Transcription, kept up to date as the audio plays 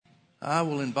I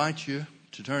will invite you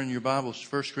to turn your Bibles to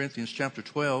 1 Corinthians chapter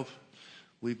 12.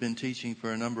 We've been teaching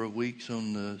for a number of weeks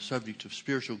on the subject of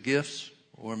spiritual gifts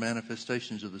or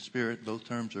manifestations of the Spirit. Both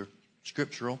terms are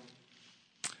scriptural.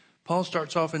 Paul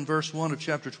starts off in verse 1 of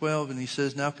chapter 12 and he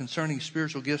says, "Now concerning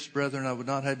spiritual gifts, brethren, I would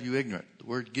not have you ignorant." The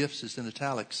word gifts is in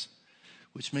italics,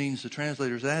 which means the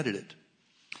translators added it.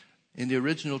 In the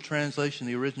original translation,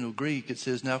 the original Greek, it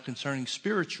says, "Now concerning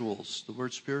spirituals." The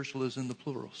word spiritual is in the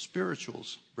plural.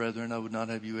 "Spirituals, brethren, I would not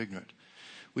have you ignorant."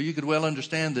 Well, you could well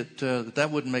understand that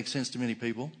wouldn't make sense to many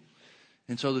people.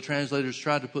 And so the translators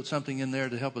tried to put something in there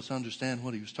to help us understand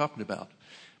what he was talking about.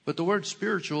 But the word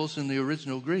spirituals in the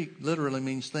original Greek literally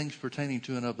means things pertaining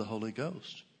to and of the Holy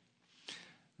Ghost.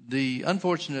 The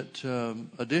unfortunate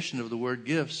addition of the word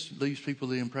gifts leaves people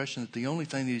the impression that the only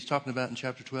thing that he's talking about in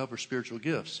chapter 12 are spiritual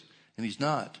gifts. And he's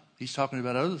not. He's talking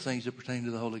about other things that pertain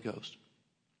to the Holy Ghost.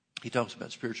 He talks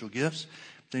about spiritual gifts.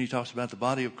 Then he talks about the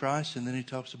body of Christ. And then he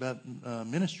talks about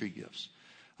ministry gifts,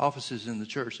 offices in the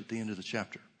church at the end of the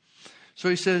chapter. So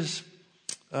he says,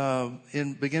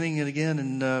 beginning and again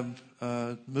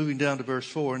and moving down to verse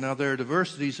 4, "Now there are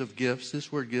diversities of gifts." This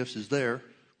word gifts is there,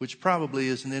 which probably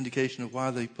is an indication of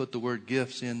why they put the word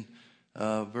gifts in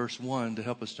verse 1 to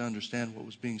help us to understand what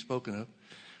was being spoken of.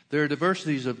 "There are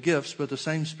diversities of gifts, but the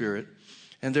same Spirit.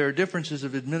 And there are differences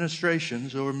of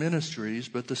administrations or ministries,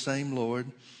 but the same Lord.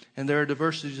 And there are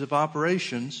diversities of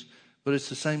operations, but it's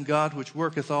the same God which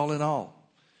worketh all in all.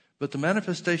 But the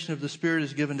manifestation of the Spirit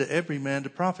is given to every man to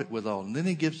profit withal." And then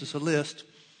he gives us a list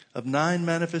of 9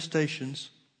 manifestations,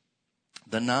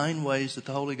 the 9 ways that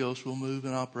the Holy Ghost will move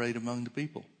and operate among the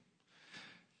people.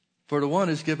 "For to one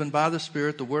is given by the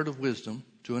Spirit the word of wisdom,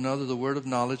 to another the word of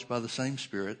knowledge by the same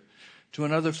Spirit, to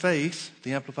another faith,"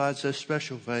 the Amplified says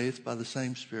special faith, "by the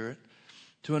same Spirit,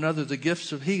 to another the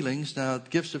gifts of healings." Now,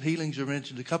 gifts of healings are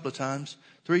mentioned a couple of times,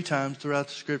 3 times throughout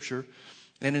the Scripture.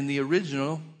 And in the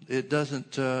original, it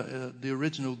doesn't, the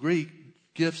original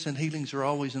Greek, gifts and healings are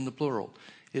always in the plural.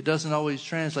 It doesn't always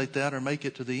translate that or make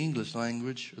it to the English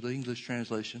language or the English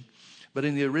translation. But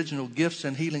in the original, gifts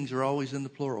and healings are always in the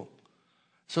plural.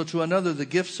 "So to another the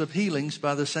gifts of healings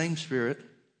by the same Spirit,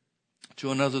 to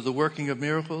another the working of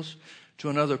miracles, to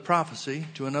another prophecy,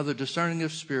 to another discerning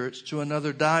of spirits, to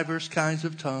another divers kinds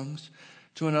of tongues,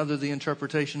 to another the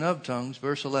interpretation of tongues."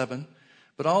 Verse 11,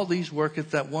 "But all these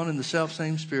worketh that one and the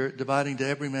selfsame Spirit, dividing to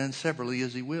every man severally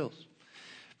as he wills."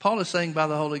 Paul is saying by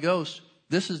the Holy Ghost,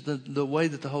 this is the way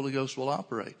that the Holy Ghost will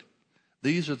operate.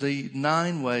 These are the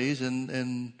 9 ways,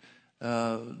 and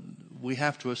we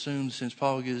have to assume, since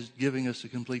Paul is giving us a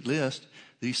complete list,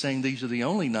 that he's saying these are the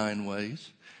only 9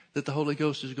 ways that the Holy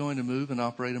Ghost is going to move and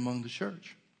operate among the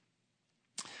church.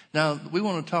 Now, we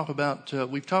want to talk about,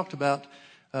 we've talked about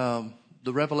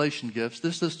the revelation gifts.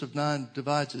 This list of 9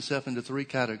 divides itself into 3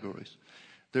 categories.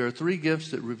 There are 3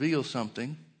 gifts that reveal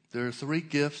something. There are 3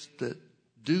 gifts that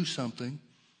do something.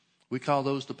 We call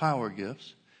those the power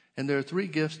gifts. And there are 3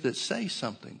 gifts that say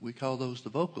something. We call those the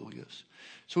vocal gifts.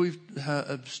 So we've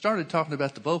started talking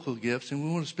about the vocal gifts, and we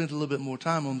want to spend a little bit more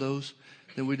time on those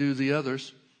than we do the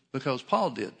others, because Paul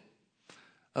did.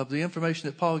 Of the information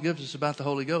that Paul gives us about the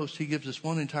Holy Ghost, he gives us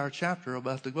one entire chapter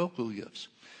about the vocal gifts.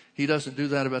 He doesn't do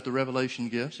that about the revelation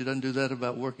gifts. He doesn't do that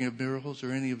about working of miracles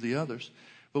or any of the others.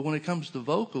 But when it comes to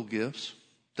vocal gifts,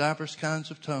 diverse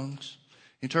kinds of tongues,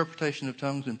 interpretation of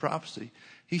tongues, and prophecy,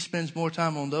 he spends more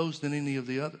time on those than any of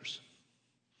the others.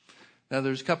 Now,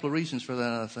 there's a couple of reasons for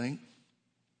that, I think.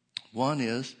 One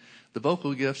is the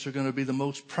vocal gifts are going to be the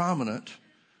most prominent,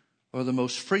 or the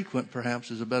most frequent,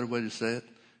 perhaps is a better way to say it,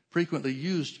 frequently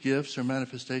used gifts or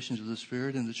manifestations of the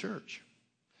Spirit in the church.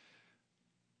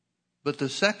 But the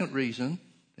second reason,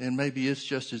 and maybe it's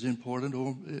just as important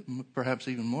or perhaps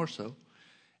even more so,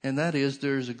 and that is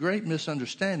there's a great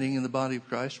misunderstanding in the body of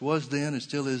Christ, was then and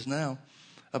still is now,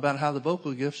 about how the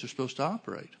vocal gifts are supposed to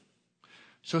operate.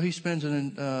 So he spends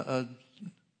a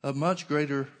much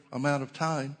greater amount of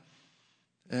time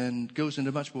and goes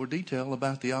into much more detail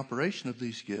about the operation of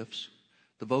these gifts,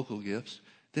 the vocal gifts,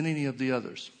 than any of the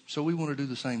others. So we want to do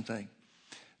the same thing.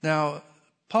 Now,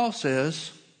 Paul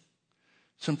says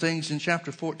some things in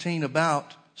chapter 14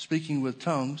 about speaking with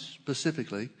tongues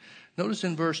specifically. Notice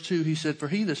in verse 2, he said, "For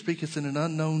he that speaketh in an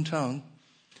unknown tongue,"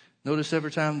 notice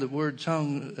every time the word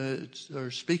tongue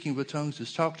or speaking with tongues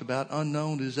is talked about,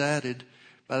 unknown is added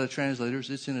by the translators.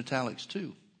 It's in italics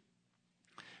too.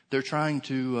 They're trying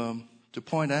to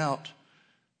point out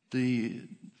the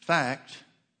fact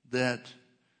that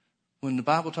when the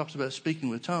Bible talks about speaking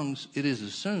with tongues, it is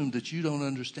assumed that you don't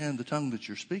understand the tongue that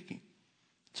you're speaking.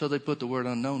 So they put the word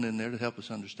unknown in there to help us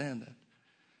understand that.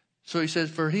 So he says,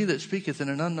 for he that speaketh in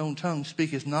an unknown tongue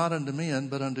speaketh not unto men,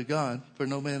 but unto God, for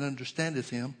no man understandeth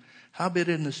him. Howbeit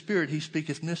in the Spirit he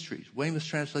speaketh mysteries. Weymouth's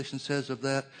translation says of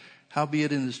that,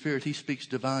 howbeit in the Spirit he speaks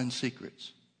divine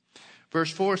secrets.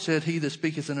 Verse 4 said, he that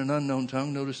speaketh in an unknown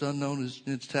tongue, notice unknown is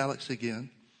in italics again.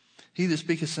 He that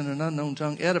speaketh in an unknown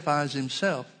tongue edifies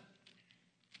himself,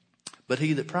 but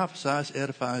he that prophesies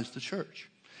edifies the church.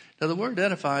 Now the word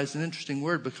edify is an interesting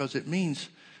word because it means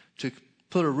to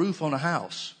put a roof on a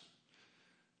house.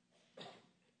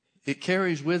 It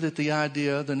carries with it the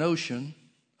idea, the notion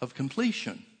of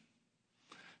completion.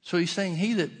 So he's saying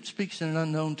he that speaks in an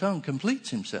unknown tongue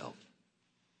completes himself.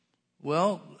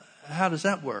 Well, how does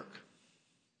that work?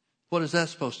 What is that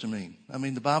supposed to mean? I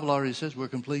mean, the Bible already says we're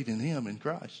complete in him, in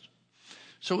Christ.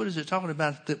 So what is it talking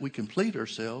about that we complete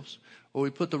ourselves or we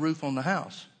put the roof on the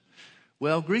house?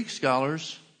 Well, Greek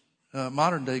scholars,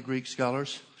 modern day Greek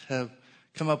scholars have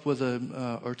come up with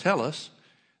or tell us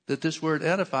that this word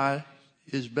edify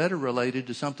is better related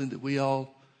to something that we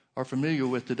all are familiar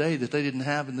with today that they didn't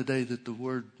have in the day that the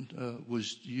word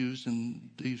was used and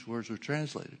these words were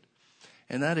translated.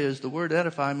 And that is, the word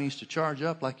edify means to charge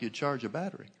up like you'd charge a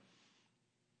battery.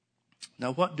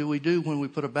 Now, what do we do when we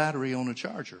put a battery on a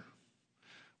charger?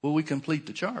 Well, we complete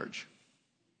the charge.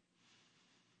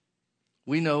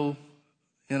 We know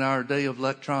in our day of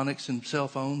electronics and cell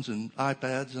phones and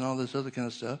iPads and all this other kind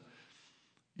of stuff,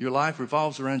 your life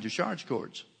revolves around your charge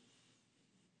cords.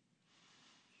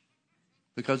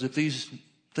 Because if these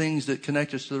things that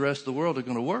connect us to the rest of the world are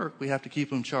going to work, we have to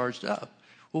keep them charged up.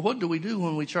 Well, what do we do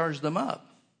when we charge them up?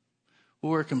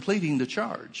 Well, we're completing the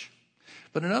charge.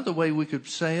 But another way we could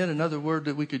say it, another word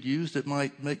that we could use that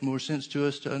might make more sense to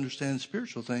us to understand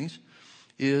spiritual things,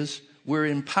 is we're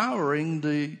empowering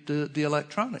the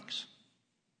electronics.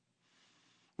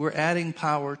 We're adding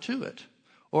power to it,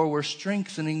 or we're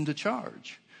strengthening the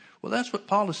charge. Well, that's what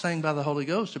Paul is saying by the Holy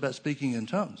Ghost about speaking in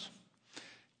tongues.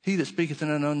 He that speaketh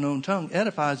in an unknown tongue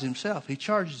edifies himself. He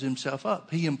charges himself up.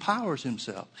 He empowers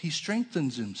himself. He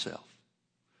strengthens himself.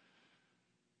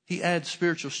 He adds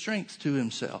spiritual strength to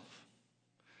himself.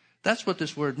 That's what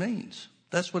this word means.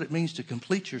 That's what it means to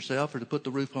complete yourself or to put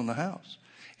the roof on the house.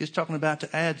 It's talking about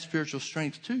to add spiritual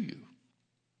strength to you.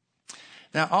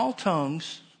 Now, all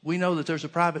tongues, we know that there's a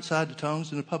private side to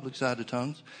tongues and a public side to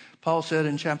tongues. Paul said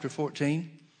in chapter 14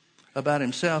 about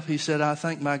himself, he said, I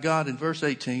thank my God, in verse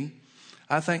 18,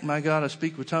 I thank my God I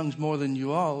speak with tongues more than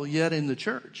you all, yet in the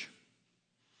church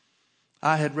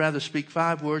I had rather speak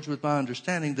 5 words with my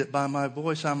understanding, that by my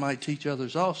voice I might teach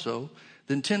others also,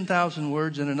 than 10,000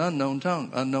 words in an unknown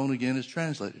tongue. Unknown again is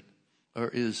translated, or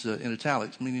is in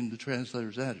italics, meaning the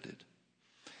translators added it.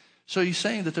 So he's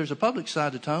saying that there's a public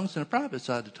side to tongues and a private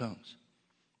side to tongues.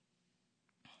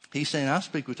 He's saying, I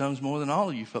speak with tongues more than all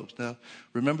of you folks. Now,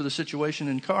 remember the situation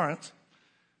in Corinth.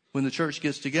 When the church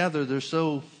gets together, they're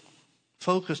so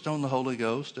focused on the Holy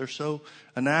Ghost. They're so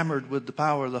enamored with the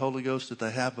power of the Holy Ghost that they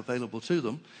have available to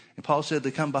them. And Paul said they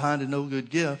come behind a no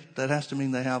good gift. That has to mean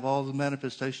they have all the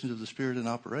manifestations of the Spirit in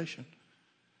operation.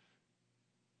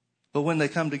 But when they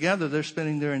come together, they're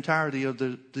spending their entirety of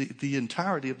the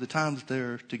entirety of the time that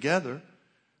they're together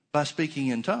by speaking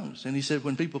in tongues. And he said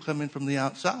when people come in from the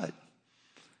outside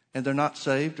and they're not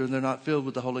saved or they're not filled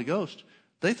with the Holy Ghost,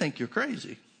 they think you're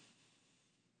crazy.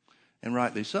 And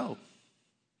rightly so.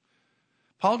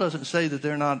 Paul doesn't say that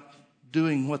they're not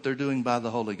doing what they're doing by the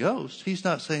Holy Ghost. He's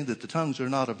not saying that the tongues are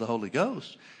not of the Holy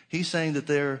Ghost. He's saying that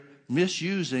they're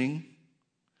misusing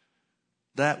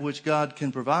that which God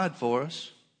can provide for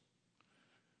us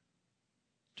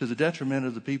to the detriment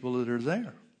of the people that are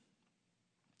there.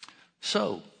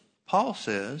 So, Paul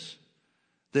says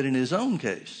that in his own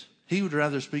case, he would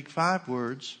rather speak 5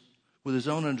 words with his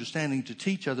own understanding to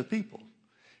teach other people.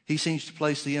 He seems to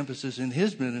place the emphasis in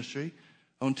his ministry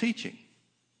on teaching.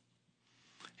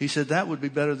 He said that would be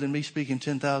better than me speaking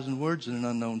 10,000 words in an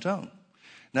unknown tongue.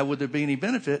 Now, would there be any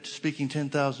benefit to speaking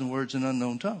 10,000 words in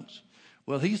unknown tongues?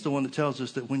 Well, he's the one that tells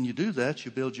us that when you do that, you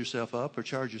build yourself up or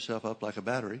charge yourself up like a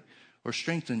battery or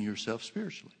strengthen yourself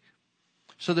spiritually.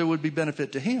 So there would be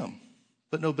benefit to him,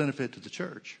 but no benefit to the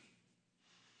church.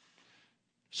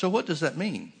 So what does that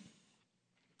mean?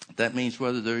 That means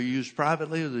whether they're used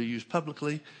privately or they're used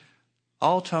publicly,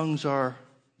 all tongues are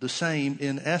the same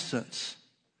in essence.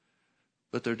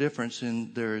 But there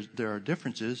are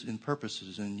differences in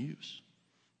purposes and use.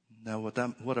 Now,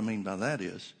 what I mean by that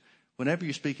is, whenever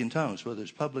you speak in tongues, whether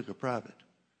it's public or private,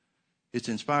 it's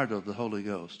inspired of the Holy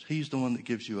Ghost. He's the one that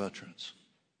gives you utterance.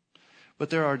 But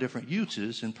there are different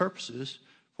uses and purposes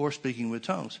for speaking with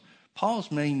tongues.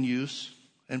 Paul's main use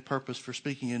and purpose for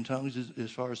speaking in tongues,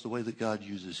 as far as the way that God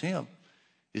uses him,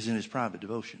 is in his private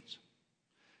devotions.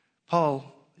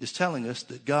 Paul is telling us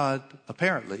that God,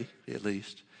 apparently at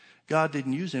least, God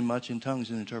didn't use him much in tongues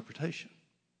and interpretation.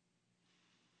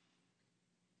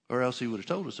 Or else he would have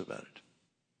told us about it.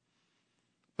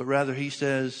 But rather he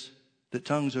says that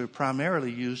tongues are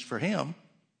primarily used for him,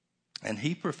 and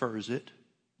he prefers it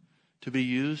to be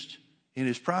used in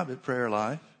his private prayer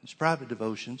life, his private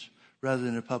devotions, rather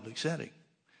than in a public setting.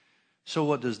 So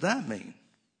what does that mean?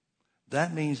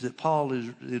 That means that Paul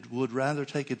would rather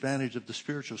take advantage of the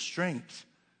spiritual strength,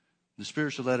 the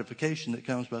spiritual edification that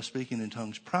comes by speaking in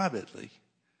tongues privately,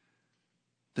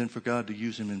 than for God to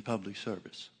use him in public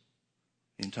service,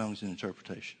 in tongues and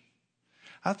interpretation.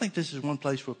 I think this is one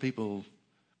place where people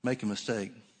make a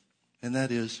mistake, and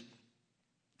that is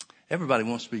everybody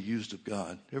wants to be used of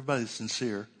God. Everybody that's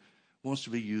sincere wants to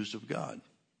be used of God.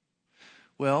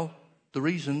 Well, the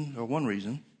reason, or one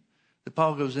reason, that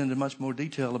Paul goes into much more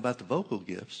detail about the vocal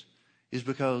gifts is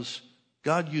because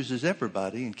God uses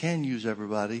everybody and can use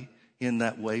everybody in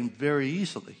that way very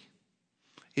easily.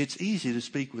 It's easy to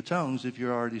speak with tongues if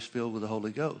you're already filled with the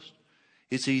Holy Ghost.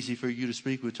 It's easy for you to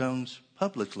speak with tongues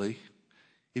publicly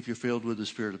if you're filled with the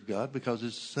Spirit of God, because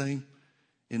it's the same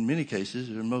in many cases,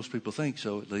 or most people think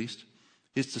so at least.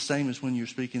 It's the same as when you're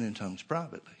speaking in tongues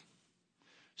privately.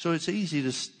 So it's easy to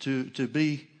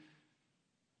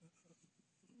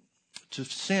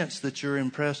sense that you're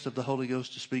impressed of the Holy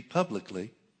Ghost to speak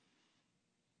publicly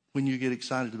when you get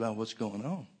excited about what's going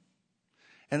on.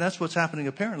 And that's what's happening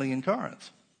apparently in Corinth.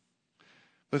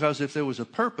 Because if there was a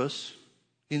purpose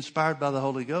inspired by the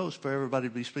Holy Ghost for everybody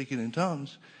to be speaking in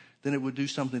tongues, then it would do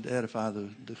something to edify the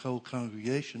whole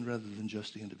congregation rather than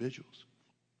just the individuals.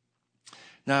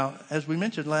 Now, as we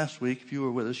mentioned last week, if you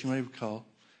were with us, you may recall,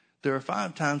 there are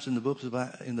 5 times in the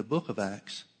book of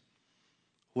Acts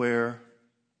where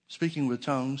speaking with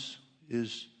tongues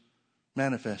is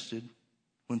manifested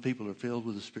when people are filled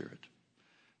with the Spirit.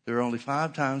 There are only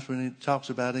 5 times when it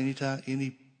talks about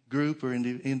any group or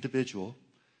individual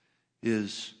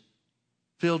is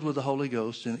filled with the Holy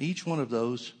Ghost, and each one of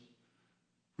those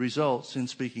results in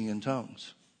speaking in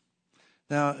tongues.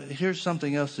 Now, here's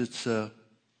something else that's, let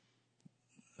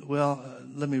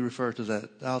me refer to that.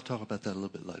 I'll talk about that a little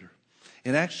bit later.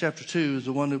 In Acts chapter 2 is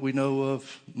the one that we know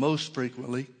of most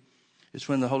frequently. It's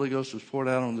when the Holy Ghost was poured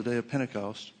out on the day of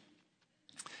Pentecost.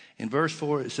 In verse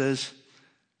 4 it says,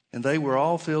 "And they were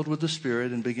all filled with the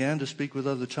Spirit and began to speak with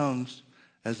other tongues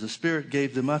as the Spirit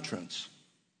gave them utterance."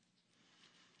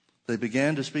 They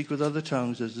began to speak with other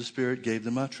tongues as the Spirit gave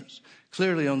them utterance.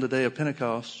 Clearly on the day of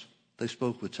Pentecost, they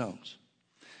spoke with tongues.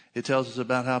 It tells us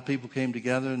about how people came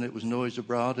together and it was noise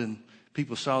abroad, and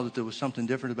people saw that there was something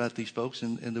different about these folks,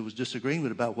 and there was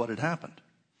disagreement about what had happened.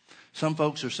 Some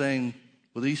folks are saying,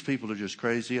 well, these people are just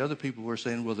crazy. Other people were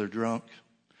saying, well, they're drunk,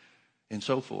 and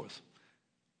so forth,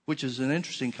 which is an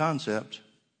interesting concept,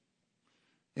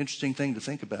 interesting thing to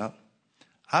think about.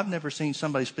 I've never seen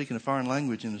somebody speak in a foreign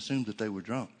language and assume that they were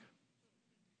drunk.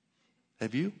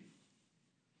 Have you?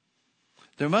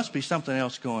 There must be something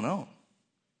else going on.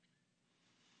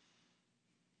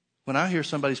 When I hear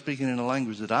somebody speaking in a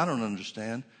language that I don't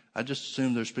understand, I just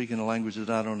assume they're speaking a language that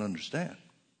I don't understand.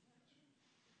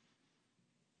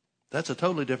 That's a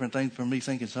totally different thing from me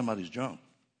thinking somebody's drunk.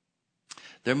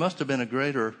 There must have been a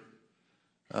greater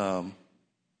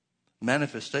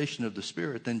manifestation of the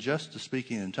Spirit than just the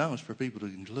speaking in tongues for people to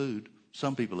conclude,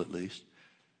 some people at least,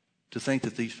 to think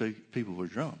that these people were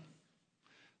drunk.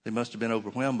 They must have been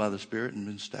overwhelmed by the Spirit and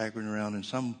been staggering around in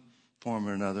some form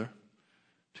or another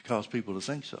to cause people to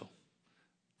think so.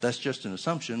 That's just an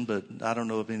assumption, but I don't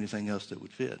know of anything else that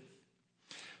would fit.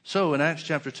 So in Acts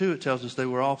chapter 2, it tells us they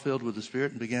were all filled with the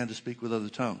Spirit and began to speak with other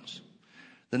tongues.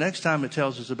 The next time it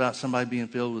tells us about somebody being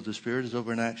filled with the Spirit is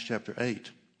over in Acts chapter 8.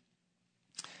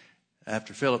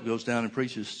 After Philip goes down and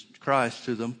preaches Christ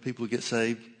to them, people get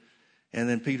saved. And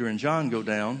then Peter and John go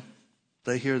down.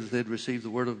 They hear that they'd received the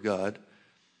word of God,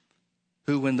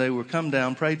 who, when they were come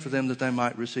down, prayed for them that they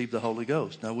might receive the Holy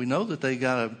Ghost. Now, we know that they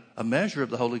got a measure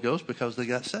of the Holy Ghost because they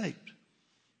got saved.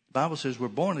 The Bible says we're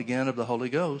born again of the Holy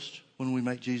Ghost when we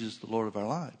make Jesus the Lord of our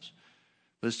lives.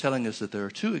 But it's telling us that there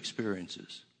are 2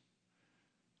 experiences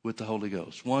with the Holy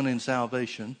Ghost. One in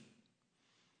salvation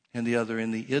and the other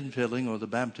in the infilling or the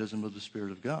baptism of the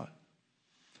Spirit of God.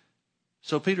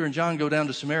 So Peter and John go down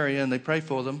to Samaria and they pray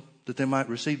for them that they might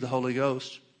receive the Holy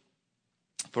Ghost.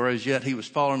 For as yet he was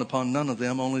fallen upon none of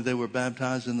them, only they were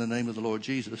baptized in the name of the Lord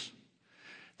Jesus.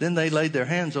 Then they laid their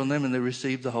hands on them and they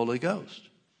received the Holy Ghost.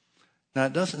 Now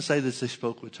it doesn't say that they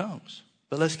spoke with tongues,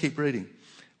 but let's keep reading.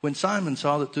 When Simon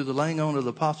saw that through the laying on of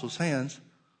the apostles' hands,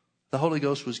 the Holy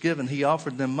Ghost was given, he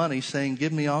offered them money, saying,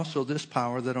 "Give me also this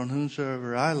power, that on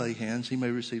whomsoever I lay hands, he may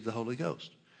receive the Holy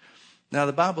Ghost." Now,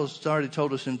 the Bible's already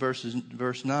told us in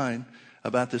verse 9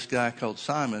 about this guy called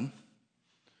Simon,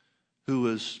 who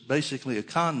was basically a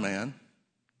con man,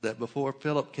 that before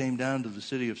Philip came down to the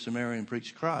city of Samaria and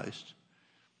preached Christ,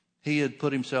 he had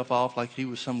put himself off like he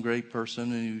was some great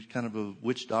person, and he was kind of a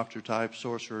witch doctor type,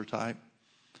 sorcerer type,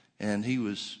 and he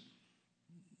was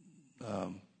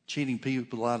cheating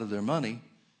people out of their money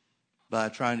by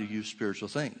trying to use spiritual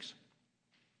things.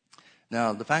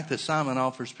 Now, the fact that Simon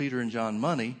offers Peter and John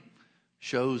money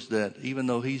shows that even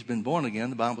though he's been born again,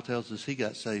 the Bible tells us he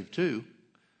got saved too.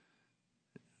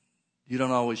 You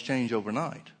don't always change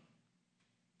overnight.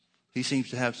 He seems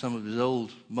to have some of his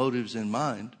old motives in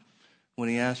mind when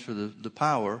he asked for the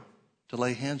power to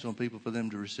lay hands on people for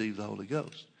them to receive the Holy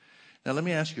Ghost. Now, let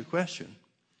me ask you a question.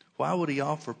 Why would he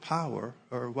offer power,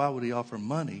 or why would he offer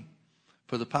money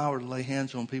for the power to lay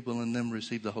hands on people and them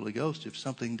receive the Holy Ghost if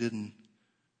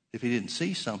he didn't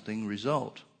see something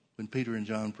result when Peter and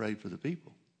John prayed for the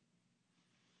people?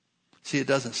 See, it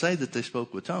doesn't say that they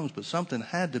spoke with tongues, but something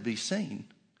had to be seen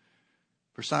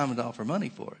for Simon to offer money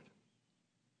for it.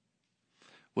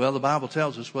 Well, the Bible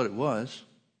tells us what it was.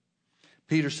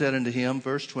 Peter said unto him,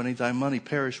 verse 20, thy money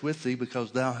perish with thee,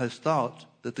 because thou hast thought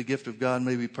that the gift of God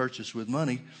may be purchased with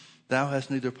money. Thou hast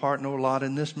neither part nor lot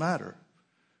in this matter,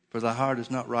 for thy heart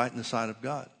is not right in the sight of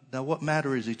God. Now, what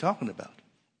matter is he talking about?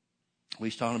 Well,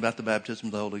 he's talking about the baptism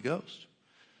of the Holy Ghost.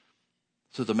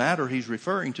 So the matter he's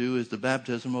referring to is the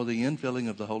baptism or the infilling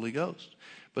of the Holy Ghost.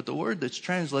 But the word that's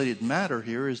translated matter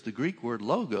here is the Greek word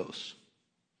logos,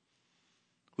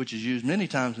 which is used many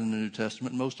times in the New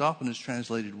Testament. Most often is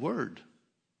translated word.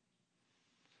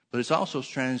 But it's also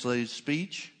translated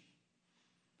speech,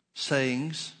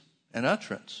 sayings, and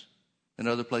utterance in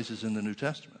other places in the New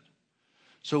Testament.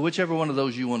 So whichever one of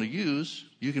those you want to use,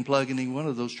 you can plug any one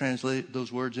of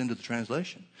those words into the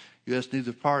translation. You have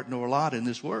neither part nor lot in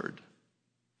this word.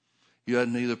 You have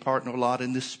neither part nor lot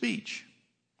in this speech.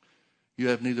 You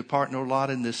have neither part nor lot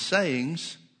in this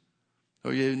sayings,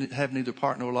 or you have neither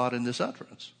part nor lot in this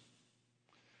utterance.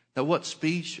 Now, what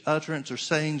speech, utterance, or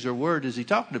sayings or word is he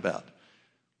talking about?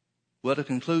 Well, to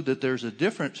conclude that there's a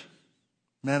different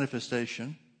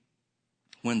manifestation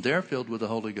when they're filled with the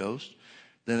Holy Ghost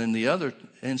than in the other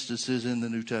instances in the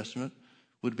New Testament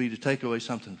would be to take away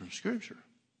something from Scripture.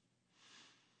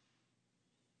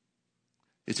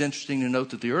 It's interesting to note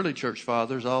that the early church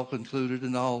fathers all concluded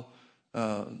and all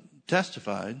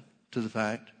testified to the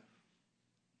fact,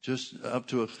 just up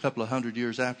to a couple of hundred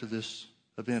years after this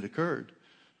event occurred,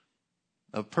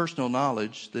 of personal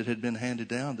knowledge that had been handed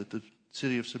down that the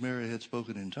city of Samaria had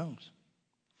spoken in tongues.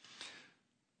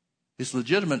 It's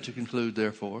legitimate to conclude,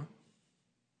 therefore,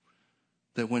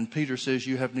 that when Peter says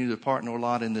you have neither part nor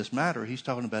lot in this matter, he's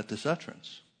talking about this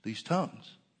utterance, these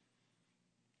tongues.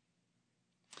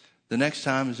 The next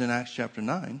time is in Acts chapter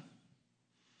 9,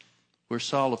 where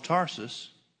Saul of Tarsus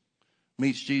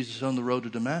meets Jesus on the road to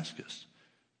Damascus.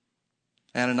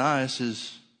 Ananias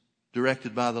is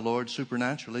directed by the Lord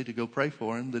supernaturally to go pray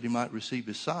for him that he might receive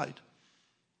his sight,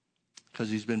 because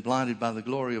he's been blinded by the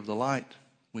glory of the light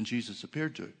when Jesus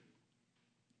appeared to him.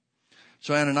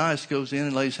 So Ananias goes in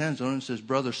and lays hands on him and says,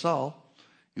 Brother Saul,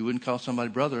 you wouldn't call somebody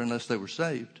brother unless they were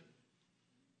saved,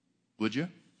 would you?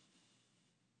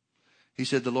 He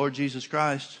said, the Lord Jesus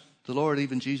Christ, the Lord,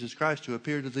 even Jesus Christ, who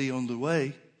appeared to thee on the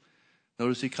way.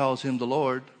 Notice he calls him the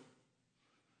Lord.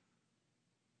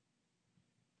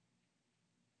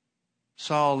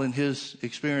 Saul, in his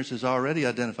experience, has already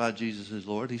identified Jesus as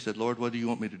Lord. He said, Lord, what do you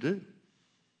want me to do?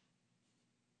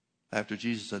 After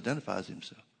Jesus identifies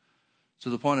himself. So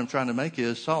the point I'm trying to make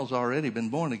is Saul's already been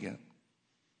born again.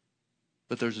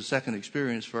 But there's a second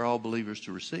experience for all believers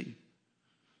to receive.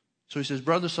 So he says,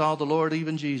 Brother Saul, the Lord,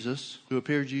 even Jesus, who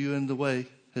appeared to you in the way,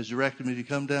 has directed me to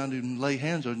come down and lay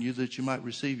hands on you that you might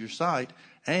receive your sight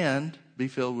and be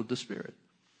filled with the Spirit.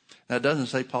 Now, it doesn't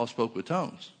say Paul spoke with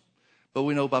tongues. But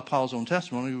we know by Paul's own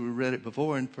testimony, we read it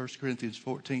before in 1 Corinthians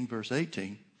 14, verse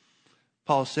 18.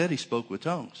 Paul said he spoke with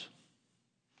tongues.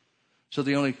 So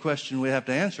the only question we have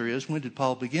to answer is, when did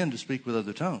Paul begin to speak with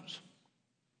other tongues?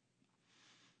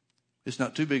 It's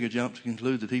not too big a jump to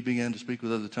conclude that he began to speak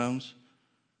with other tongues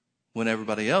when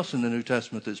everybody else in the New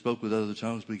Testament that spoke with other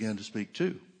tongues began to speak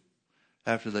too,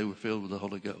 after they were filled with the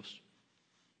Holy Ghost.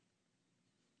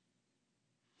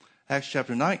 Acts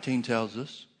chapter 19 tells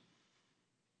us,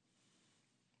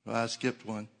 well, I skipped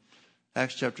one.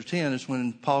 Acts chapter 10 is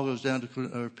when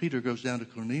Peter goes down to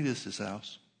Cornelius'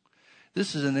 house.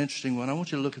 This is an interesting one. I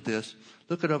want you to look at this.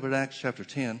 Look it up at Acts chapter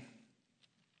 10.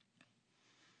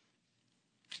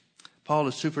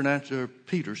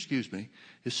 Peter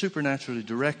is supernaturally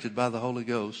directed by the Holy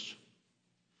Ghost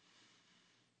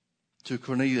to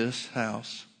Cornelius'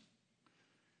 house.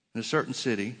 in a certain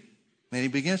city, and he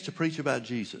begins to preach about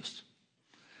Jesus.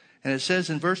 And it says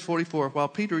in verse 44, while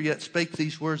Peter yet spake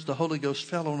these words, the Holy Ghost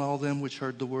fell on all them which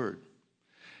heard the word.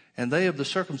 And they of the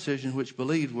circumcision which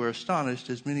believed were astonished,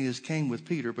 as many as came with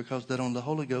Peter, because that on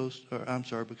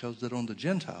the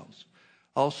Gentiles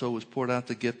also was poured out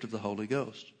the gift of the Holy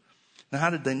Ghost. Now, how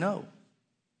did they know?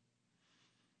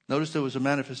 Notice there was a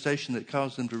manifestation that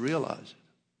caused them to realize it.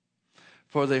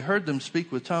 For they heard them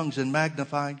speak with tongues and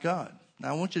magnified God. Now,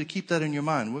 I want you to keep that in your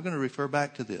mind. We're going to refer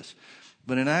back to this.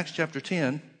 But in Acts chapter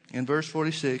 10, in verse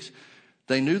 46,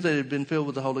 they knew they had been filled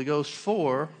with the Holy Ghost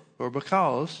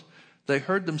because they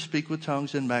heard them speak with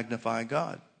tongues and magnify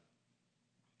God.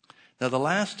 Now, the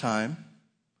last time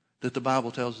that the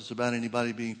Bible tells us about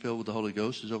anybody being filled with the Holy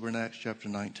Ghost is over in Acts chapter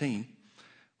 19,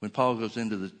 when Paul goes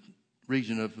into the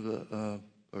region of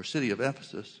or city of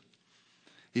Ephesus.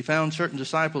 He found certain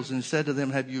disciples and said to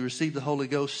them, have you received the Holy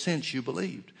Ghost since you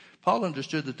believed? Paul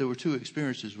understood that there were two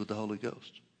experiences with the Holy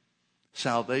Ghost: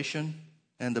 salvation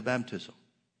and the baptism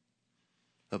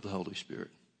of the Holy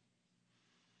Spirit.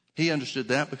 He understood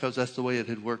that because that's the way it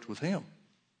had worked with him.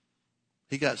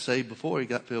 He got saved before he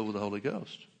got filled with the Holy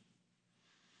Ghost.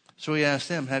 So he asked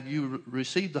them, have you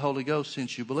received the Holy Ghost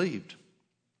since you believed?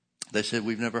 They said,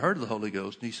 we've never heard of the Holy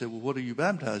Ghost. And he said, well, what are you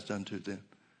baptized unto then?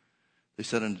 They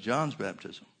said, unto John's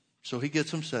baptism. So he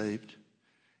gets them saved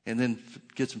and then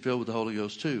gets them filled with the Holy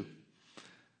Ghost too.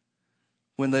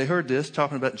 When they heard this,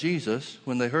 talking about Jesus,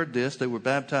 when they heard this, they were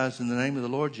baptized in the name of the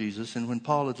Lord Jesus. And when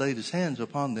Paul had laid his hands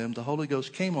upon them, the Holy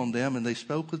Ghost came on them, and they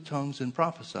spoke with tongues and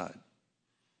prophesied.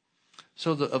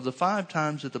 So of the 5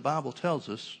 times that the Bible tells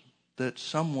us that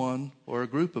someone or a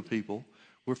group of people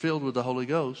were filled with the Holy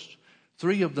Ghost,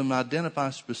 3 of them identify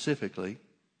specifically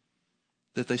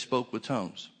that they spoke with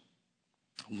tongues.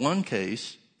 One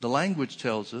case, the language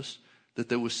tells us that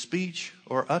there was speech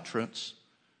or utterance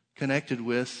connected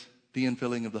with the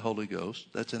infilling of the Holy Ghost.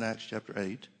 That's in Acts chapter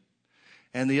 8.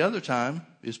 And the other time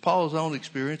is Paul's own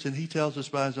experience, and he tells us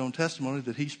by his own testimony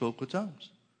that he spoke with tongues.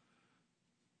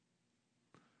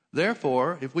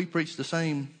 Therefore, if we preach the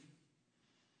same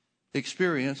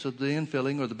experience of the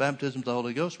infilling or the baptism of the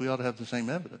Holy Ghost, we ought to have the same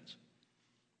evidence.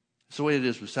 It's the way it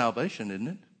is with salvation, isn't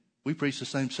it? We preach the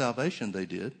same salvation they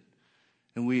did,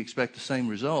 and we expect the same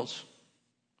results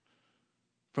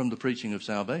from the preaching of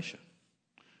salvation.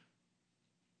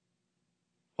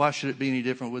 Why should it be any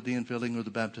different with the infilling or the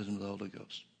baptism of the Holy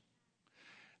Ghost?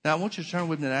 Now, I want you to turn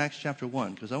with me to Acts chapter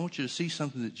 1, because I want you to see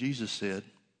something that Jesus said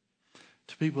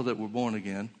to people that were born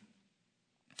again,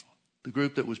 the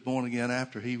group that was born again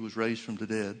after he was raised from the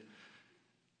dead.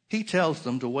 He tells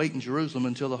them to wait in Jerusalem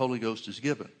until the Holy Ghost is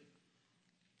given.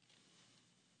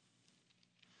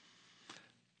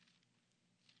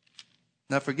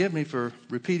 Now, forgive me for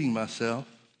repeating myself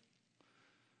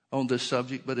on this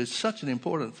subject, but it's such an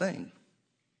important thing.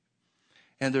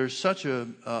 And there's such a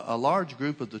large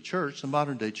group of the church, the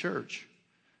modern day church,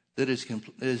 that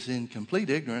is in complete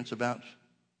ignorance about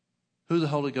who the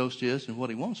Holy Ghost is and what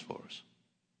he wants for us,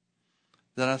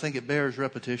 that I think it bears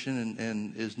repetition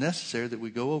and is necessary that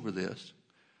we go over this.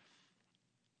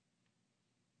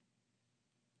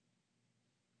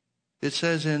 It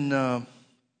says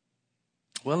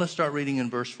let's start reading in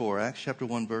verse 4, Acts chapter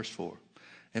 1, verse 4.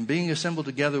 And being assembled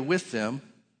together with them,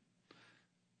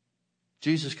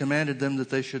 Jesus commanded them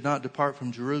that they should not depart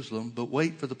from Jerusalem, but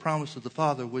wait for the promise of the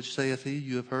Father, which saith he,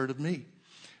 you have heard of me.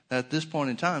 Now, at this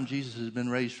point in time, Jesus has been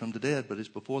raised from the dead, but it's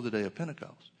before the day of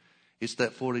Pentecost. It's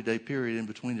that 40-day period in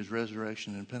between his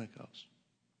resurrection and Pentecost.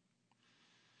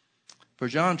 For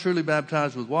John truly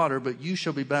baptized with water, but you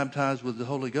shall be baptized with the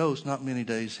Holy Ghost not many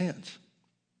days hence.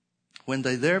 When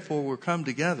they therefore were come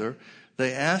together,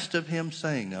 they asked of him,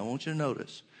 saying, now I want you to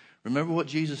notice, remember what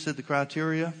Jesus said the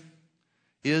criteria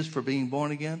is for being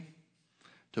born again?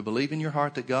 To believe in your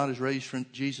heart that God has raised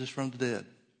Jesus from the dead.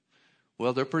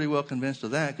 Well, they're pretty well convinced of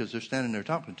that because they're standing there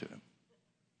talking to him.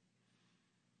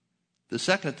 The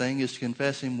second thing is to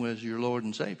confess him as your Lord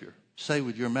and Savior. Say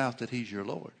with your mouth that he's your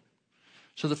Lord.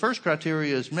 So the first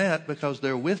criteria is met because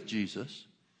they're with Jesus.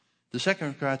 The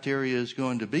second criteria is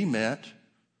going to be met,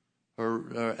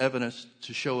 or evidence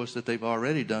to show us that they've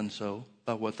already done so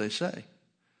by what they say.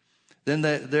 Then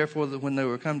therefore, when they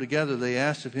were come together, they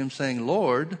asked of him, saying,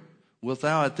 Lord, wilt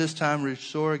thou at this time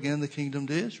restore again the kingdom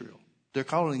to Israel? They're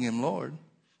calling him Lord.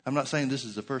 I'm not saying this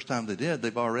is the first time they did.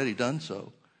 They've already done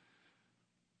so.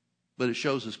 But it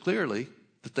shows us clearly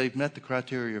that they've met the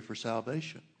criteria for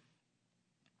salvation.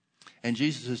 And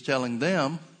Jesus is telling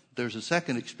them there's a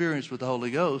second experience with the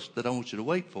Holy Ghost that I want you to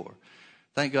wait for.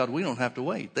 Thank God we don't have to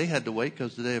wait. They had to wait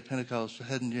because the day of Pentecost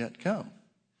hadn't yet come.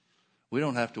 We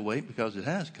don't have to wait because it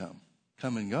has come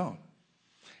and gone.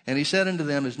 And he said unto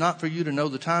them, It's not for you to know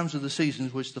the times of the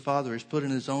seasons which the Father has put in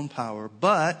his own power.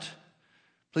 But,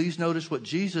 please notice what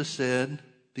Jesus said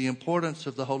the importance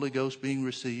of the Holy Ghost being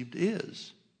received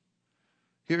is.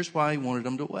 Here's why he wanted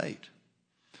them to wait.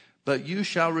 But you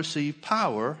shall receive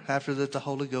power after that the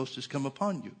Holy Ghost has come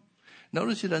upon you.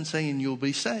 Notice he doesn't say, and you'll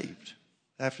be saved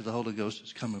after the Holy Ghost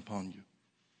has come upon you.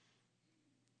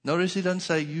 Notice he doesn't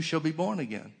say, you shall be born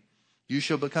again. You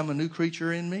shall become a new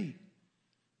creature in me.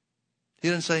 He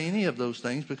doesn't say any of those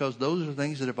things because those are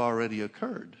things that have already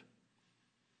occurred.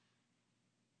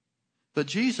 But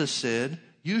Jesus said,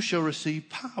 you shall receive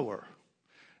power.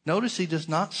 Notice he does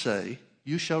not say,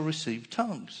 you shall receive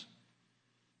tongues.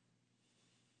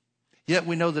 Yet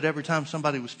we know that every time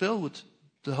somebody was filled with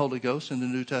the Holy Ghost in the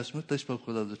New Testament, they spoke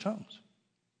with other tongues.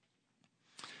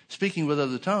 Speaking with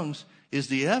other tongues is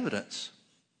the evidence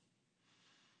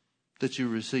that you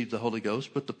received the Holy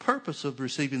Ghost. But the purpose of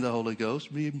receiving the Holy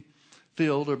Ghost, being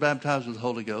filled or baptized with the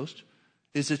Holy Ghost,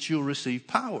 is that you'll receive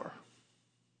power.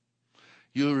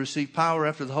 You'll receive power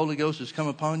after the Holy Ghost has come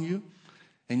upon you,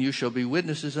 and you shall be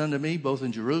witnesses unto me, both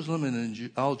in Jerusalem and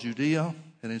in all Judea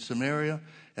and in Samaria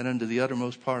and unto the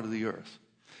uttermost part of the earth.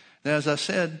 Now, as I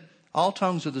said, all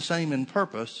tongues are the same in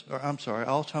purpose,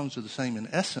 all tongues are the same in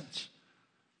essence,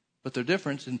 but they're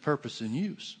different in purpose and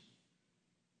use.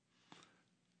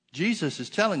 Jesus is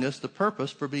telling us the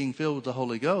purpose for being filled with the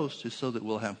Holy Ghost is so that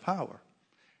we'll have power.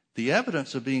 The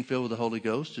evidence of being filled with the Holy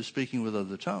Ghost is speaking with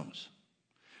other tongues.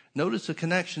 Notice the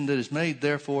connection that is made,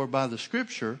 therefore, by the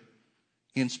Scripture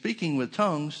in speaking with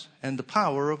tongues and the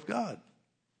power of God.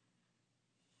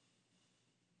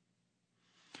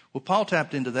 Well, Paul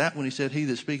tapped into that when he said, he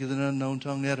that speaketh an unknown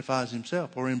tongue edifies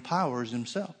himself or empowers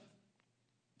himself,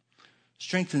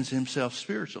 strengthens himself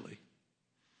spiritually.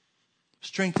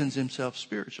 Strengthens himself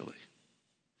spiritually.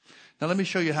 Now let me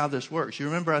show you how this works. You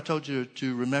remember I told you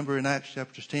to remember in Acts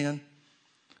chapter 10,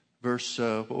 verse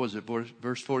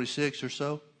 46 or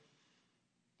so?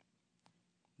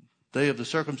 They of the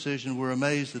circumcision were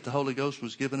amazed that the Holy Ghost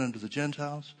was given unto the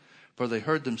Gentiles, for they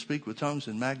heard them speak with tongues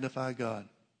and magnify God.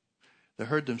 They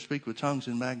heard them speak with tongues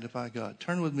and magnify God.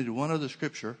 Turn with me to one other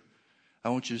scripture I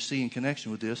want you to see in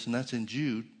connection with this, and that's in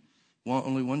Jude,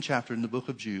 only one chapter in the book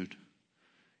of Jude,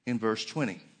 in verse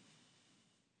 20.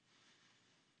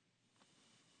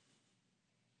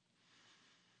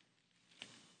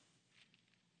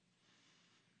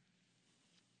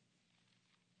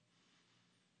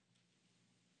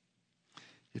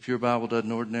 If your Bible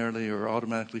doesn't ordinarily or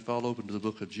automatically fall open to the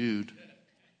book of Jude,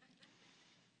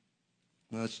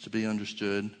 that's to be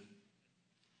understood.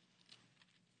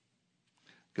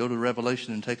 Go to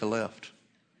Revelation and take a left.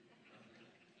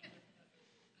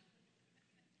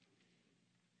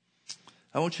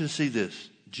 I want you to see this.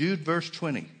 Jude verse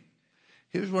 20.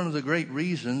 Here's one of the great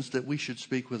reasons that we should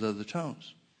speak with other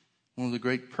tongues. One of the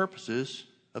great purposes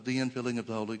of the infilling of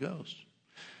the Holy Ghost.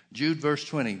 Jude verse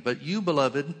 20. But you,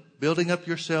 beloved, building up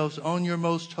yourselves on your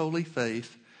most holy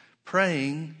faith,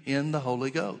 praying in the Holy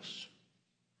Ghost.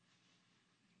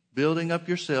 Building up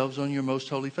yourselves on your most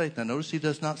holy faith. Now notice he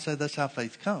does not say that's how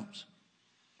faith comes.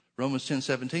 Romans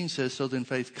 10:17 says, so then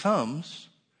faith comes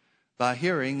by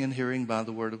hearing, and hearing by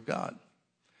the word of God.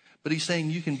 But he's saying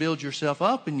you can build yourself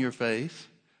up in your faith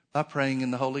by praying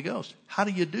in the Holy Ghost. How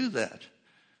do you do that?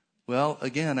 Well,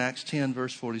 again, Acts 10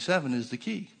 verse 47 is the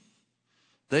key.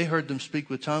 They heard them speak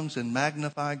with tongues and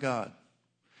magnify God.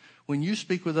 When you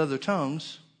speak with other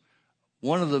tongues,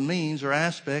 one of the means or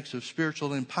aspects of spiritual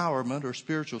empowerment or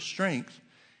spiritual strength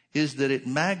is that it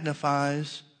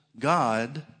magnifies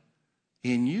God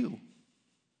in you.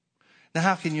 Now,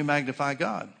 how can you magnify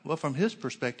God? Well, from his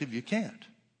perspective, you can't.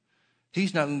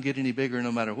 He's not going to get any bigger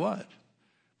no matter what.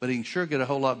 But he can sure get a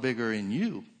whole lot bigger in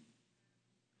you.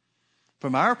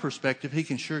 From our perspective, he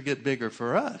can sure get bigger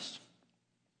for us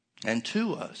and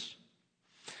to us.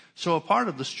 So a part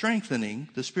of the strengthening,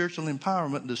 the spiritual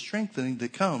empowerment, the strengthening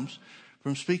that comes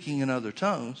from speaking in other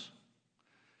tongues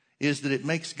is that it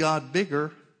makes God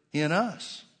bigger in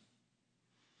us.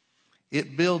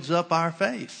 It builds up our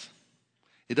faith.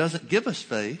 It doesn't give us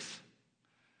faith,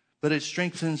 but it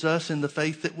strengthens us in the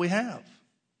faith that we have.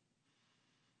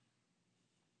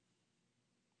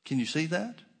 Can you see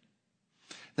that?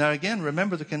 Now again,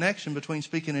 remember the connection between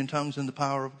speaking in tongues and the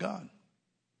power of God.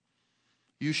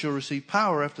 You shall receive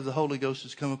power after the Holy Ghost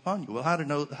has come upon you. Well, how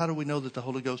do we know that the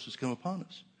Holy Ghost has come upon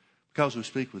us? Because we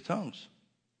speak with tongues.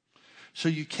 So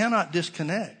you cannot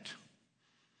disconnect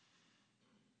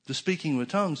the speaking with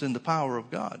tongues and the power of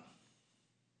God.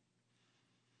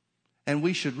 And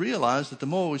we should realize that the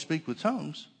more we speak with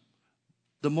tongues,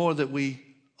 the more that we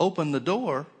open the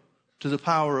door to the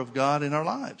power of God in our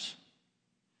lives.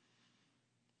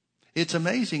 It's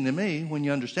amazing to me when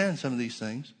you understand some of these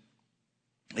things.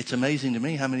 It's amazing to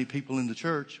me how many people in the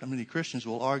church, how many Christians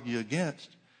will argue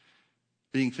against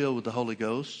being filled with the Holy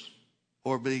Ghost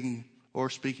or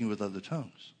speaking with other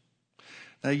tongues.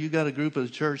 Now you got a group of the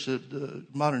church,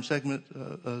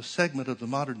 a segment of the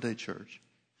modern day church,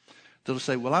 that'll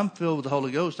say, "Well, I'm filled with the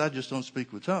Holy Ghost. I just don't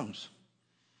speak with tongues."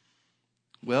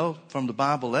 Well, from the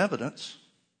Bible evidence,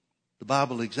 the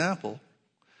Bible example,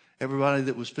 everybody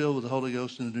that was filled with the Holy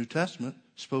Ghost in the New Testament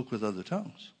spoke with other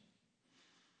tongues.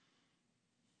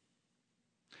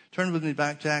 Turn with me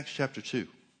back to Acts chapter 2.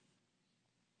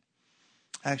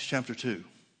 Acts chapter 2.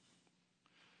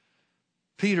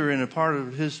 Peter, in a part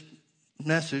of his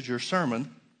message or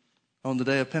sermon on the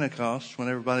day of Pentecost, when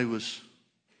everybody was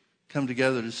come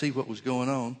together to see what was going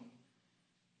on,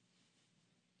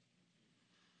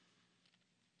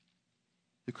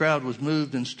 the crowd was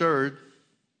moved and stirred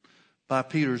by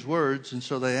Peter's words, and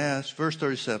so they asked, verse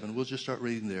 37, we'll just start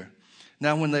reading there.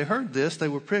 Now when they heard this, they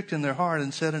were pricked in their heart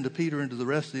and said unto Peter and to the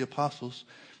rest of the apostles,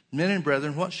 Men and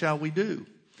brethren, what shall we do?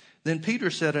 Then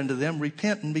Peter said unto them,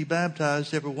 Repent and be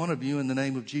baptized, every one of you, in the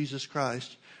name of Jesus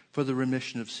Christ, for the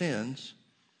remission of sins.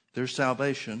 There's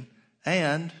salvation.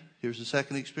 And, here's the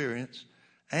second experience,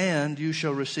 and you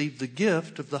shall receive the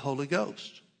gift of the Holy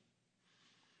Ghost.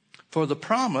 For the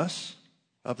promise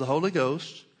of the Holy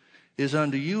Ghost is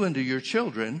unto you and to your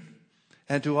children,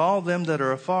 and to all them that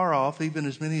are afar off, even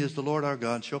as many as the Lord our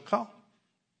God shall call.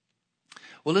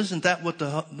 Well, isn't that what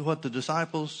the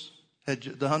disciples,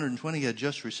 the 120 had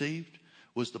just received,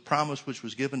 was the promise which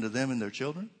was given to them and their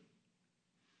children?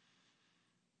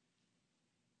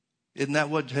 Isn't that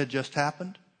what had just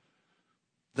happened?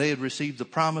 They had received the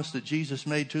promise that Jesus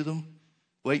made to them,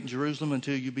 wait in Jerusalem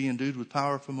until you be endued with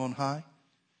power from on high.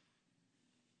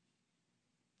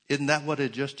 Isn't that what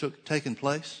had just taken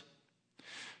place?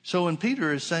 So when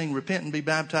Peter is saying, repent and be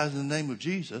baptized in the name of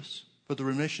Jesus for the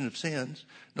remission of sins,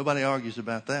 nobody argues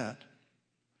about that.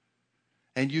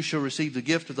 And you shall receive the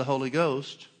gift of the Holy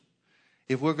Ghost.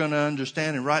 If we're going to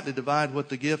understand and rightly divide what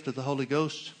the gift of the Holy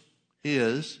Ghost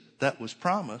is that was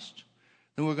promised,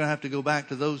 then we're going to have to go back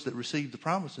to those that received the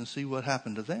promise and see what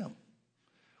happened to them.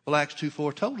 Well, Acts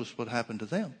 2:4 told us what happened to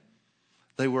them.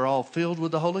 They were all filled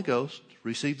with the Holy Ghost,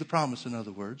 received the promise, in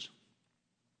other words,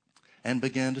 and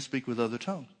began to speak with other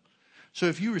tongues. So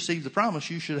if you received the promise,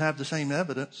 you should have the same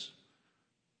evidence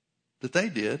that they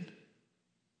did,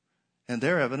 and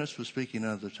their evidence was speaking in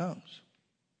other tongues.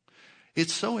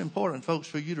 It's so important, folks,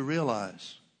 for you to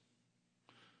realize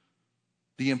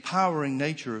the empowering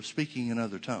nature of speaking in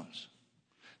other tongues.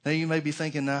 Now you may be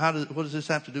thinking, now what does this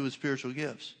have to do with spiritual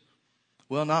gifts?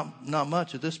 Well, not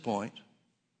much at this point.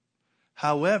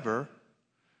 However,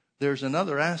 there's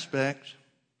another aspect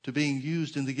to being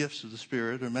used in the gifts of the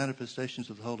Spirit or manifestations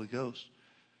of the Holy Ghost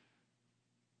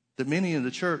that many in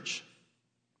the church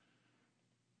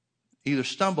either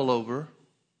stumble over,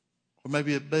 or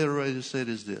maybe a better way to say it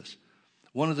is this.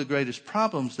 One of the greatest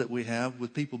problems that we have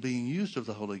with people being used of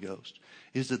the Holy Ghost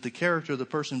is that the character of the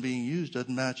person being used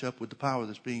doesn't match up with the power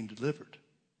that's being delivered.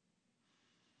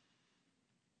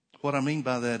 What I mean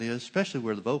by that is, especially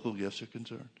where the vocal gifts are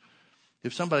concerned,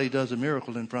 if somebody does a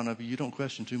miracle in front of you, you don't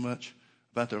question too much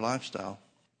about their lifestyle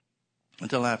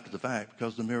until after the fact,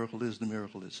 because the miracle is the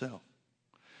miracle itself.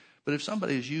 But if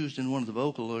somebody is used in one of the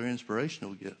vocal or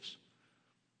inspirational gifts,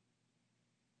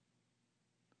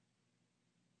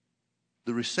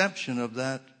 the reception of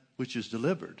that which is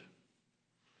delivered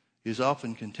is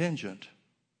often contingent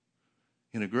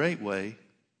in a great way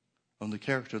on the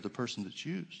character of the person that's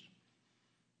used.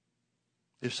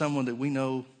 If someone that we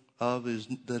know of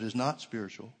that is not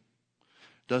spiritual,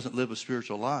 doesn't live a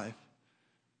spiritual life,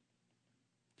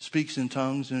 speaks in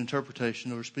tongues and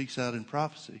interpretation or speaks out in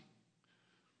prophecy,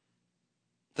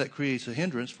 that creates a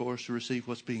hindrance for us to receive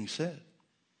what's being said.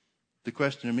 The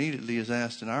question immediately is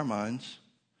asked in our minds,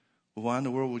 well, why in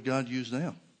the world would God use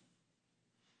them?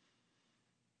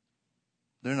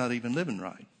 They're not even living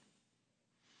right.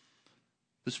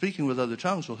 But speaking with other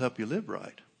tongues will help you live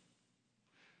right.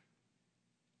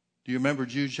 Do you remember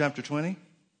Jude chapter 20?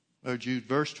 Or Jude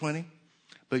verse 20?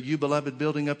 But you, beloved,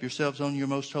 building up yourselves on your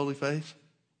most holy faith,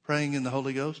 praying in the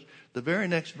Holy Ghost. The very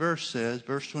next verse says,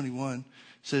 verse 21,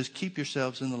 says, keep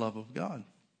yourselves in the love of God.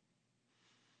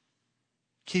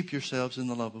 Keep yourselves in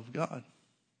the love of God.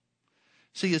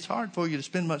 See, it's hard for you to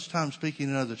spend much time speaking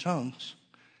in other tongues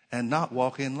and not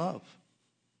walk in love.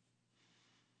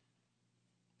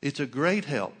 It's a great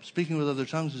help. Speaking with other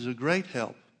tongues is a great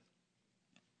help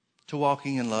to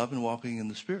walking in love and walking in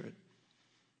the Spirit,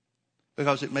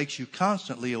 because it makes you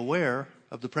constantly aware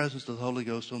of the presence of the Holy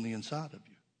Ghost on the inside of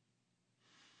you.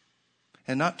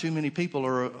 And not too many people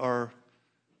are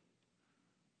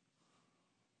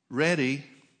ready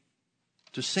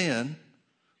to sin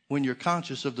when you're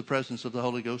conscious of the presence of the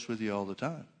Holy Ghost with you all the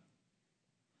time.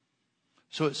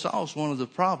 So it solves one of the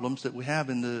problems that we have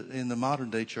in the modern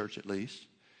day church, at least.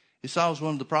 It solves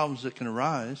one of the problems that can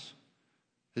arise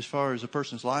as far as a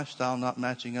person's lifestyle not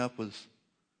matching up with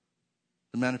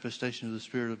the manifestation of the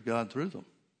Spirit of God through them.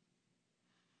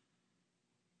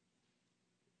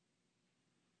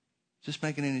 Is this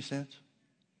making any sense?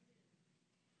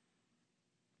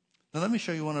 Now let me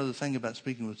show you one other thing about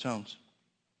speaking with tongues.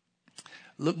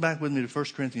 Look back with me to 1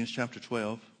 Corinthians chapter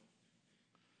 12.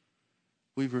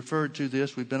 We've referred to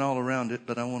this. We've been all around it,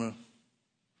 but I want to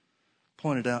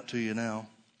point it out to you now.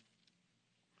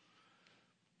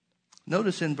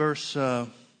 Notice in verse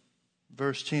 10,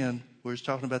 where it's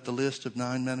talking about the list of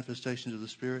 9 manifestations of the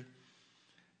Spirit.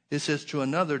 It says, to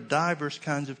another, diverse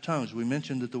kinds of tongues. We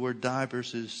mentioned that the word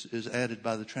diverse is added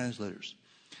by the translators.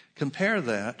 Compare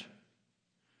that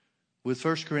with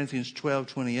 1 Corinthians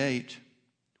 12:28,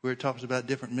 where it talks about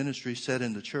different ministries set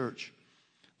in the church.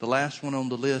 The last one on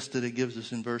the list that it gives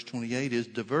us in verse 28 is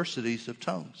diversities of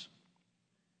tongues.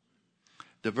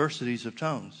 Diversities of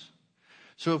tongues.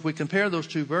 So if we compare those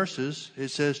two verses, it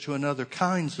says to another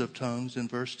kinds of tongues in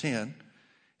verse 10.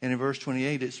 And in verse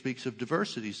 28, it speaks of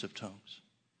diversities of tongues.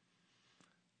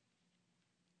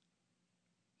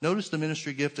 Notice the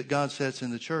ministry gift that God sets in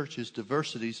the church is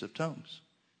diversities of tongues.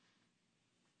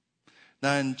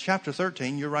 Now in chapter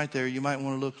 13, you're right there. You might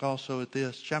want to look also at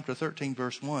this. Chapter 13,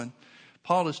 verse 1.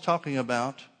 Paul is talking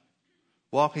about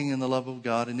walking in the love of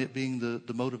God and it being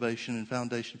the motivation and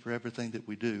foundation for everything that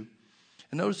we do.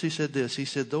 And notice he said this. He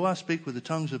said, though I speak with the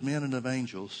tongues of men and of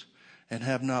angels and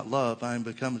have not love, I am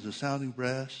become as a sounding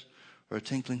brass or a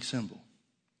tinkling cymbal.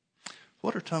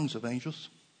 What are tongues of angels?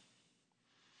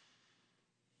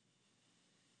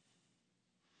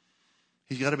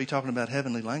 He's got to be talking about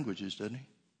heavenly languages, doesn't he?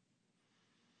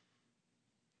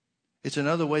 It's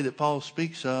another way that Paul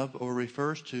speaks of or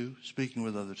refers to speaking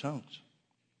with other tongues.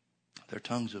 They're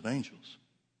tongues of angels.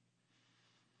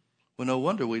 Well, no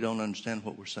wonder we don't understand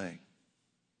what we're saying.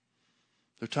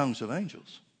 They're tongues of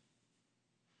angels.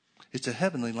 It's a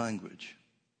heavenly language.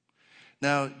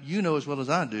 Now, you know as well as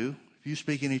I do, if you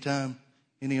speak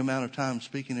any amount of time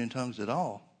speaking in tongues at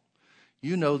all,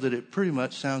 you know that it pretty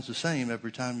much sounds the same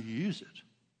every time you use it.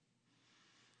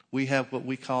 We have what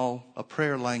we call a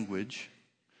prayer language,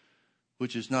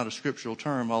 which is not a scriptural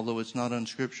term, although it's not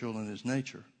unscriptural in its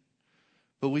nature.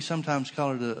 But we sometimes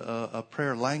call it a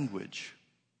prayer language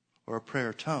or a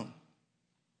prayer tongue.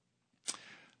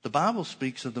 The Bible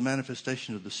speaks of the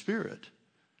manifestation of the Spirit,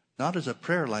 not as a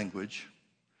prayer language,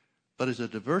 but as a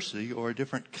diversity or a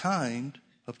different kind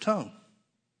of tongue.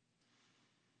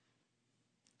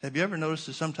 Have you ever noticed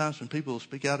that sometimes when people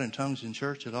speak out in tongues in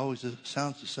church, it always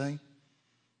sounds the same?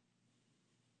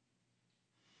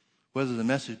 Whether the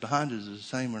message behind it is the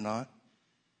same or not.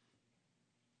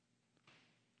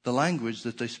 The language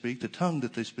that they speak, the tongue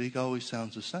that they speak, always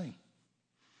sounds the same.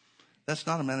 That's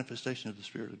not a manifestation of the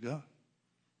Spirit of God.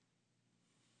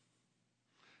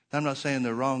 Now, I'm not saying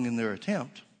they're wrong in their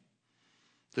attempt.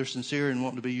 They're sincere in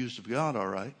wanting to be used of God, all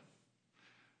right.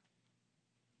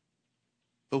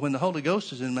 But when the Holy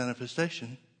Ghost is in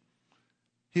manifestation,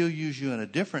 He'll use you in a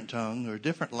different tongue or a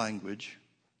different language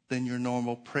than your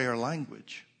normal prayer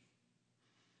language.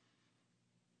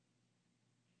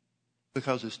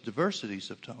 Because it's diversities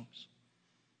of tongues.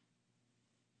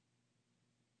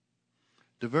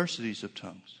 Diversities of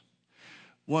tongues.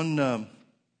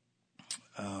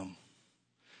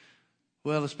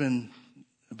 It's been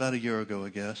about a year ago, I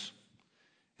guess.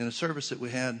 In a service that we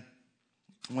had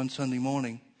one Sunday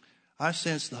morning, I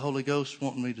sensed the Holy Ghost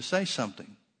wanting me to say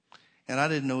something. And I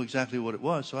didn't know exactly what it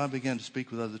was, so I began to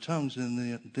speak with other tongues,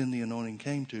 and then the anointing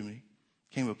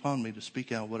came upon me to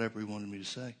speak out whatever He wanted me to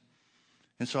say.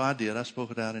 And so I did. I spoke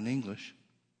it out in English,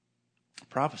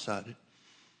 prophesied it.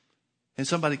 And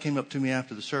somebody came up to me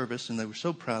after the service, and they were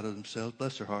so proud of themselves,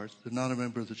 bless their hearts. They're not a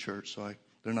member of the church, so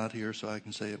they're not here, so I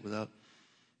can say it without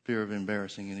fear of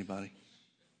embarrassing anybody.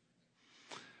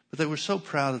 But they were so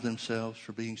proud of themselves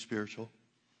for being spiritual.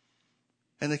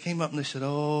 And they came up and they said,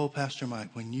 oh, Pastor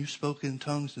Mike, when you spoke in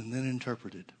tongues and then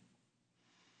interpreted,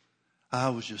 I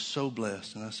was just so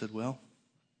blessed. And I said, well,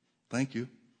 thank you.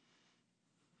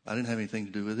 I didn't have anything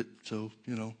to do with it, so,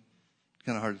 kind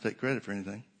of hard to take credit for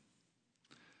anything.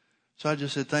 So I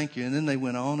just said, thank you. And then they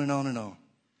went on and on and on.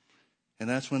 And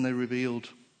that's when they revealed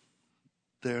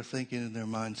their thinking and their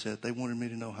mindset. They wanted me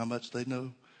to know how much they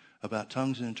know about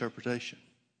tongues and interpretation.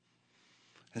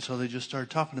 And so they just started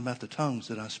talking about the tongues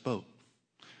that I spoke.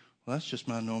 Well, that's just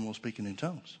my normal speaking in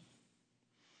tongues.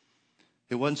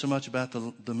 It wasn't so much about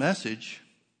the message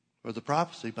or the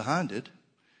prophecy behind it.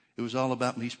 It was all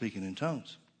about me speaking in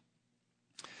tongues.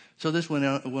 So this went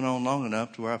on long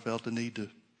enough to where I felt the need to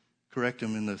correct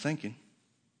them in their thinking.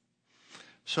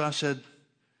 So I said,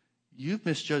 you've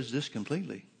misjudged this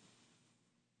completely.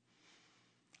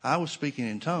 I was speaking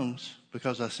in tongues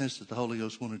because I sensed that the Holy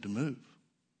Ghost wanted to move.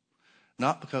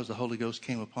 Not because the Holy Ghost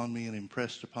came upon me and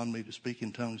impressed upon me to speak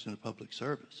in tongues in a public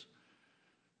service.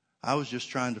 I was just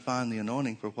trying to find the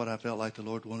anointing for what I felt like the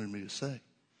Lord wanted me to say.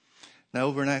 Now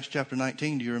over in Acts chapter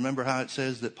 19, do you remember how it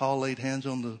says that Paul laid hands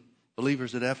on the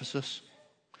believers at Ephesus?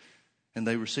 And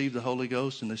they received the Holy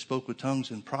Ghost and they spoke with tongues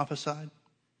and prophesied?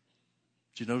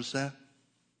 Did you notice that?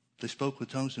 They spoke with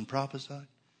tongues and prophesied.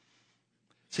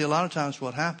 See, a lot of times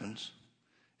what happens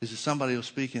is that somebody will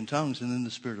speak in tongues and then the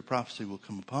spirit of prophecy will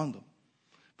come upon them.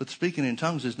 But speaking in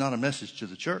tongues is not a message to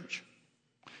the church.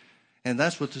 And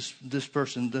that's what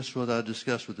that's what I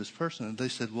discussed with this person. And they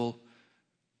said, well,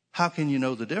 how can you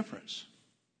know the difference?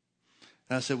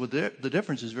 And I said, well, the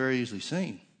difference is very easily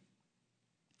seen.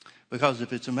 Because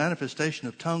if it's a manifestation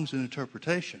of tongues and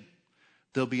interpretation,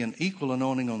 there'll be an equal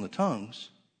anointing on the tongues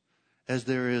as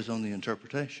there is on the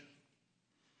interpretation.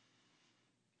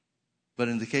 But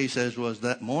in the case as was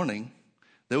that morning,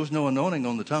 there was no anointing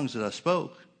on the tongues that I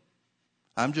spoke.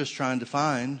 I'm just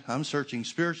I'm searching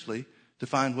spiritually to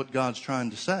find what God's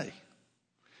trying to say.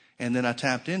 And then I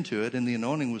tapped into it, and the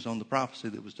anointing was on the prophecy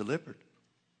that was delivered.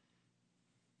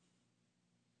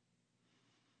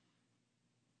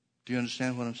 Do you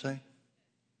understand what I'm saying?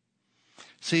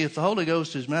 See, if the Holy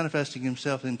Ghost is manifesting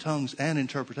himself in tongues and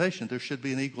interpretation, there should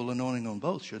be an equal anointing on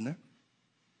both, shouldn't there?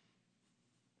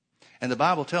 And the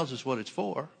Bible tells us what it's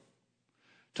for.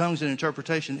 Tongues and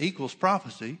interpretation equals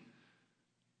prophecy.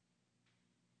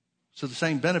 So the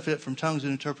same benefit from tongues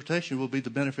and interpretation will be the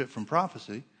benefit from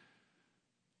prophecy,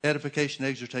 edification,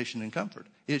 exhortation, and comfort.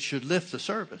 It should lift the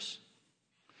service.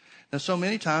 Now, so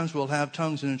many times we'll have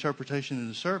tongues and interpretation in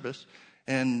the service,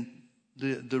 and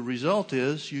the result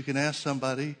is you can ask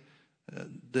somebody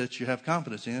that you have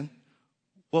confidence in,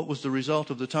 what was the result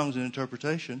of the tongues and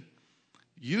interpretation?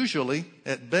 Usually,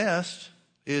 at best,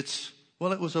 it's,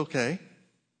 well, it was okay.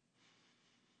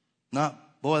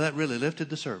 Not, boy, that really lifted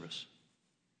the service.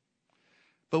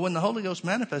 But when the Holy Ghost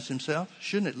manifests himself,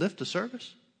 shouldn't it lift the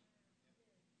service?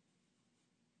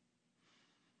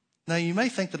 Now, you may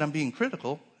think that I'm being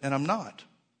critical, and I'm not.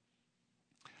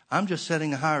 I'm just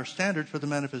setting a higher standard for the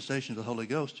manifestation of the Holy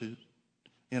Ghost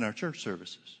in our church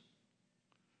services.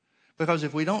 Because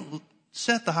if we don't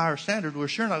set the higher standard, we're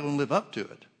sure not going to live up to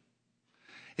it.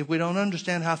 If we don't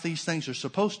understand how these things are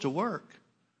supposed to work,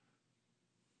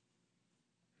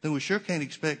 then we sure can't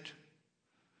expect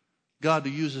God to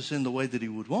use us in the way that he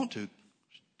would want to,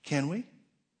 can we?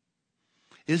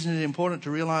 Isn't it important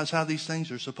to realize how these things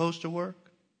are supposed to work?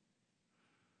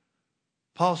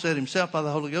 Paul said himself by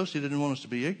the Holy Ghost he didn't want us to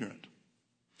be ignorant.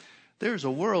 There's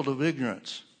a world of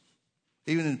ignorance,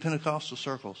 even in Pentecostal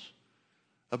circles,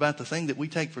 about the thing that we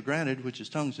take for granted, which is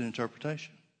tongues and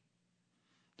interpretation.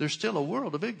 There's still a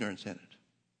world of ignorance in it.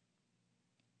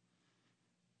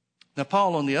 Now,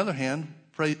 Paul, on the other hand,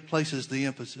 places the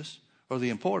emphasis or the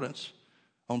importance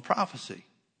on prophecy.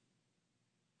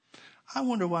 I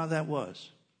wonder why that was.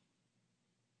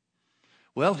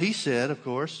 Well, he said, of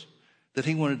course, that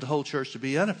he wanted the whole church to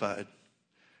be edified.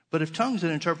 But if tongues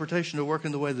and interpretation are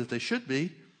working the way that they should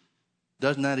be,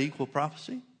 doesn't that equal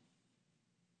prophecy?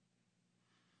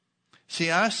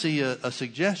 See, I see a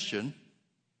suggestion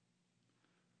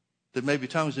that maybe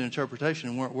tongues and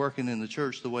interpretation weren't working in the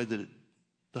church the way that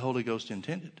the Holy Ghost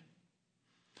intended.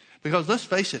 Because let's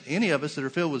face it, any of us that are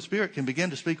filled with the Spirit can begin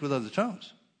to speak with other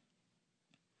tongues.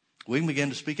 We can begin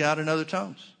to speak out in other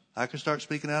tongues. I can start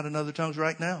speaking out in other tongues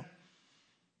right now.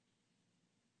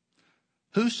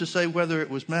 Who's to say whether it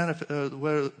was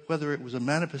a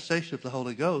manifestation of the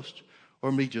Holy Ghost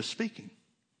or me just speaking?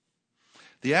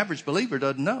 The average believer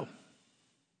doesn't know.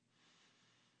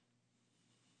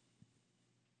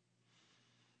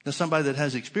 Now, somebody that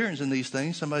has experience in these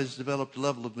things, somebody that's developed a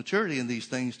level of maturity in these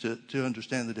things to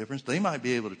understand the difference, they might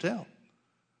be able to tell.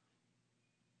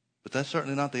 But that's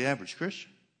certainly not the average Christian.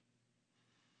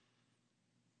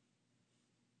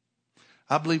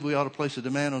 I believe we ought to place a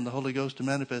demand on the Holy Ghost to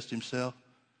manifest himself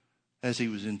as he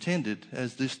was intended,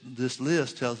 as this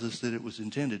list tells us that it was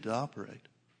intended to operate.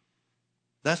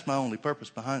 That's my only purpose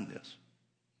behind this.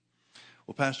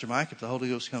 Well, Pastor Mike, if the Holy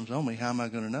Ghost comes on me, how am I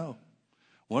going to know?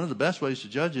 One of the best ways to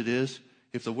judge it is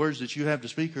if the words that you have to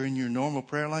speak are in your normal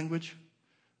prayer language,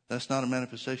 that's not a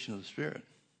manifestation of the Spirit.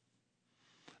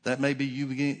 That may be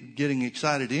you getting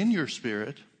excited in your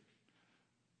spirit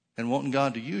and wanting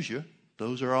God to use you.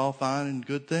 Those are all fine and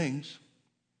good things.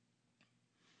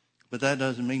 But that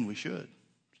doesn't mean we should.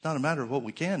 It's not a matter of what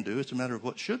we can do. It's a matter of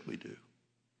what should we do.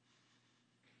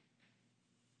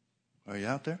 Are you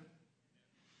out there?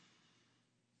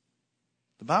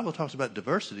 The Bible talks about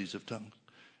diversities of tongues,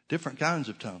 different kinds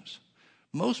of tongues.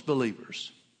 Most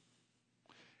believers,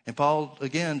 and Paul,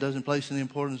 again, doesn't place any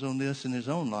importance on this in his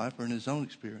own life or in his own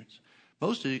experience.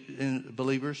 Most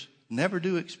believers never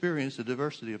do experience a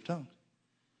diversity of tongues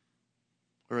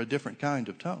or a different kind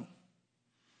of tongue.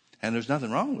 And there's nothing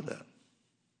wrong with that.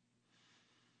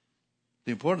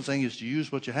 The important thing is to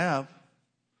use what you have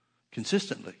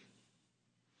consistently,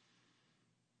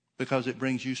 because it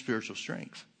brings you spiritual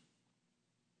strength.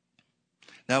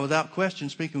 Now, without question,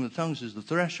 speaking with tongues is the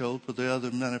threshold for the other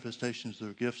manifestations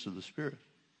or gifts of the Spirit.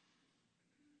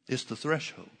 It's the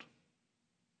threshold.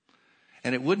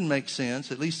 And it wouldn't make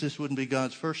sense, at least this wouldn't be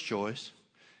God's first choice.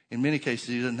 In many cases,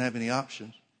 he doesn't have any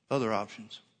other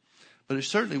options. But it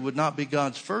certainly would not be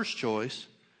God's first choice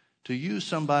to use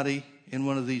somebody in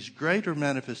one of these greater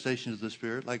manifestations of the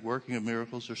Spirit, like working of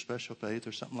miracles or special faith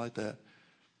or something like that,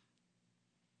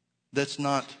 that's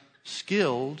not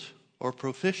skilled or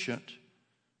proficient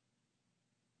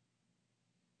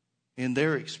in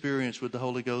their experience with the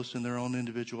Holy Ghost in their own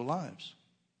individual lives.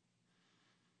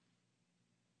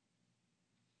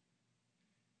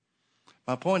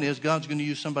 My point is, God's going to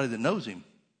use somebody that knows him.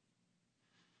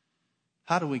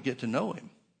 How do we get to know him?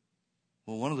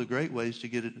 Well, one of the great ways to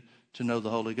get to know the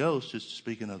Holy Ghost is to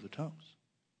speak in other tongues.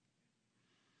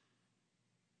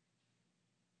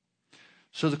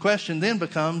 So the question then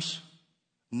becomes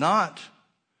not,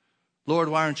 Lord,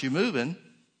 why aren't you moving?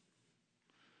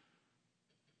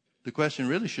 The question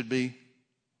really should be,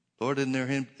 Lord, isn't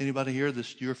there anybody here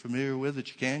that you're familiar with that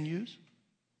you can use?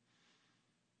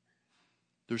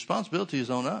 The responsibility is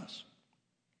on us.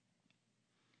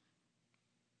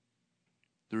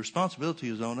 The responsibility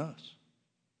is on us.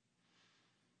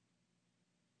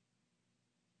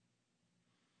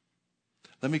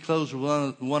 Let me close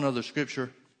with one other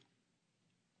scripture.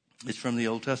 It's from the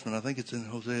Old Testament. I think it's in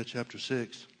Hosea chapter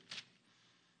 6.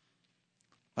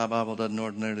 My Bible doesn't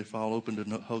ordinarily fall open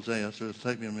to Hosea, so it'll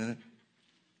take me a minute.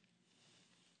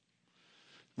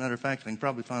 Matter of fact, I can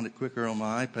probably find it quicker on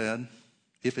my iPad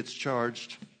if it's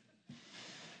charged.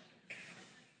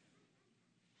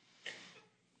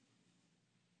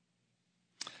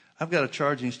 I've got a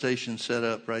charging station set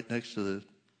up right next to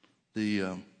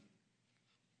the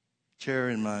chair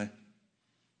in my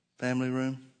family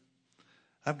room.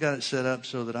 I've got it set up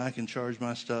so that I can charge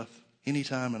my stuff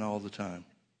anytime and all the time.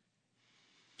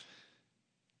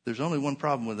 There's only one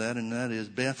problem with that, and that is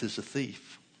Beth is a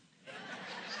thief.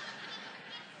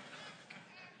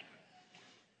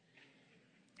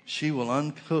 She will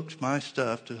unhook my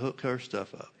stuff to hook her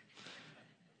stuff up.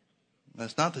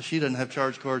 That's not that she doesn't have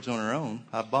charge cords on her own.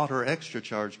 I bought her extra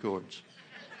charge cords.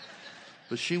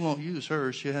 But she won't use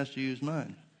hers. She has to use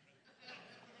mine.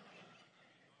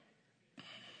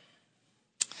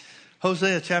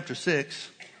 Hosea chapter 6,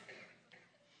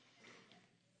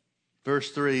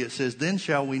 verse 3, it says, "Then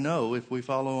shall we know if we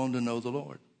follow on to know the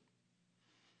Lord.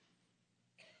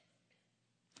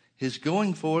 His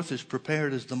going forth is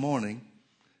prepared as the morning,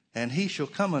 and he shall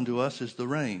come unto us as the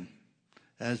rain,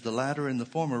 as the latter and the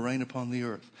former rain upon the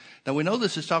earth." Now we know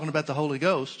this is talking about the Holy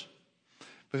Ghost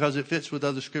because it fits with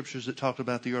other scriptures that talk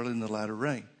about the early and the latter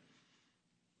rain.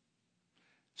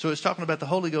 So it's talking about the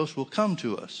Holy Ghost will come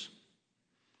to us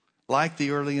like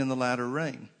the early and the latter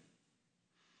rain.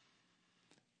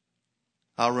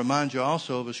 I'll remind you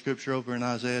also of a scripture over in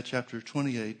Isaiah chapter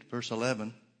 28, verse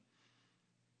 11.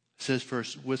 It says, "For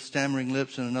with stammering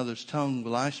lips and another's tongue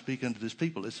will I speak unto this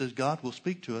people." It says God will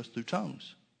speak to us through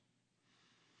tongues.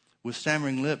 With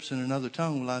stammering lips and another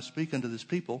tongue will I speak unto this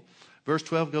people. Verse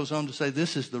 12 goes on to say,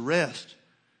 "This is the rest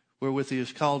wherewith he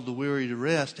is called the weary to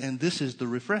rest, and this is the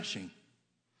refreshing."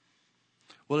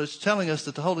 Well, it's telling us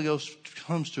that the Holy Ghost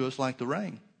comes to us like the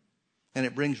rain, and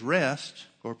it brings rest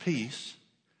or peace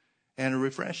and a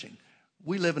refreshing.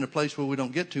 We live in a place where we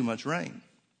don't get too much rain.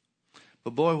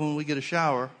 But boy, when we get a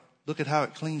shower, look at how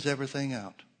it cleans everything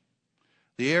out.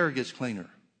 The air gets cleaner.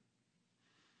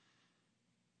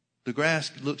 The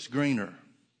grass looks greener.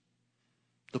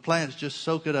 The plants just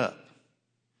soak it up.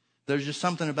 There's just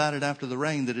something about it after the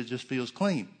rain that it just feels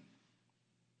clean.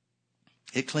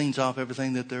 It cleans off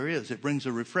everything that there is. It brings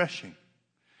a refreshing.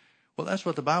 Well, that's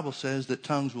what the Bible says that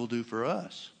tongues will do for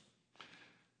us.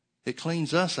 It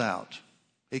cleans us out.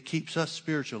 It keeps us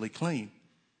spiritually clean.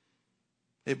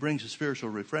 It brings a spiritual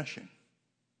refreshing.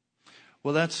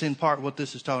 Well, that's in part what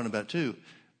this is talking about too.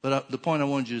 But the point I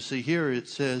wanted you to see here, it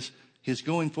says, his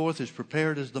going forth is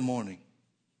prepared as the morning.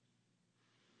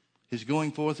 His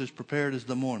going forth is prepared as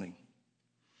the morning.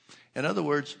 In other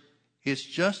words, it's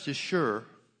just as sure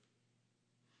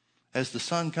as the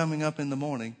sun coming up in the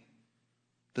morning,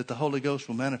 that the Holy Ghost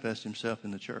will manifest himself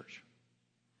in the church.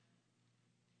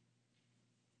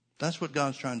 That's what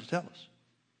God's trying to tell us.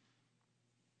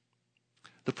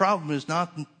 The problem is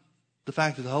not the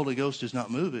fact that the Holy Ghost is not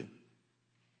moving.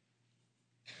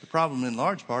 The problem in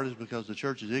large part is because the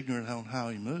church is ignorant on how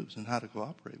he moves and how to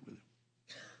cooperate with him.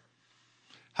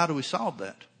 How do we solve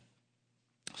that?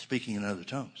 Speaking in other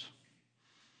tongues.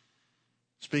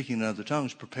 Speaking in other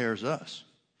tongues prepares us.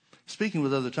 Speaking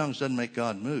with other tongues doesn't make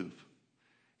God move.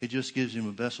 It just gives him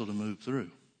a vessel to move through.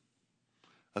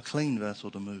 A clean vessel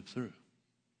to move through.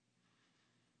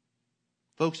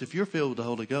 Folks, if you're filled with the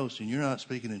Holy Ghost and you're not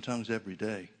speaking in tongues every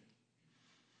day,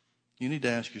 you need to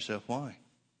ask yourself why.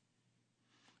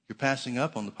 You're passing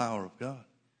up on the power of God.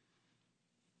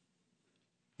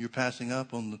 You're passing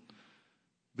up on the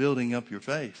building up your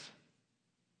faith.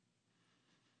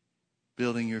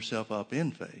 Building yourself up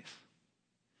in faith.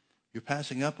 You're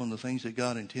passing up on the things that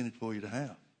God intended for you to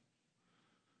have.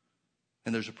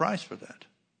 And there's a price for that.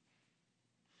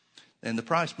 And the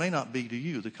price may not be to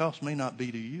you. The cost may not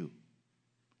be to you.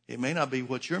 It may not be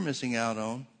what you're missing out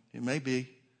on. It may be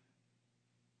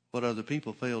what other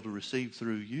people fail to receive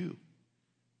through you.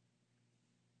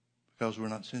 Because we're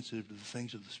not sensitive to the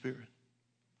things of the Spirit.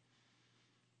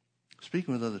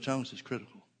 Speaking with other tongues is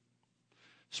critical.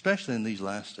 Especially in these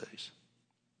last days.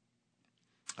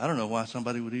 I don't know why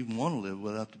somebody would even want to live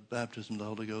without the baptism of the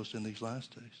Holy Ghost in these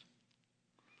last days.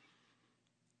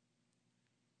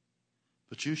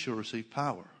 But you shall receive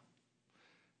power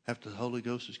after the Holy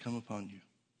Ghost has come upon you.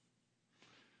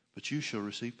 But you shall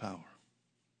receive power.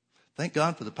 Thank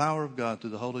God for the power of God through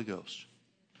the Holy Ghost.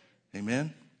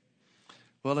 Amen?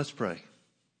 Well, let's pray.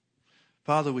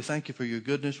 Father, we thank you for your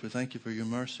goodness. We thank you for your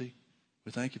mercy.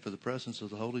 We thank you for the presence of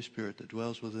the Holy Spirit that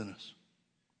dwells within us.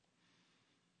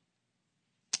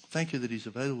 Thank you that he's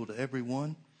available to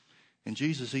everyone. And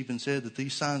Jesus even said that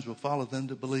these signs will follow them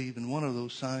that believe. And one of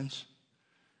those signs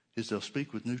is they'll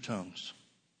speak with new tongues.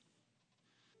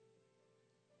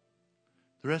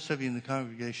 The rest of you in the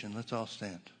congregation, let's all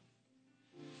stand.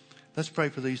 Let's pray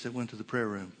for these that went to the prayer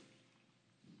room.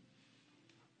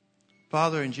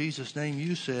 Father, in Jesus' name,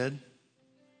 you said,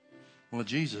 well,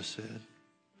 Jesus said,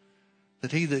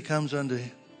 that he that comes unto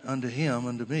him,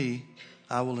 unto me,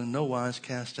 I will in no wise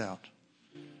cast out.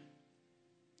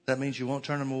 That means you won't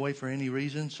turn them away for any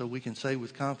reason, so we can say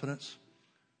with confidence,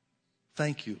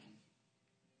 thank you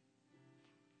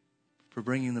for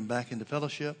bringing them back into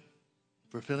fellowship,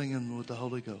 for filling them with the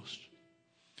Holy Ghost.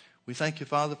 We thank you,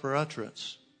 Father, for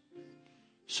utterance,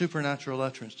 supernatural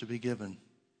utterance to be given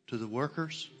to the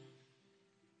workers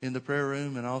in the prayer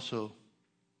room and also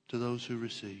to those who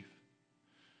receive.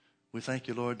 We thank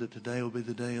you, Lord, that today will be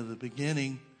the day of the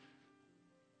beginning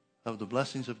of the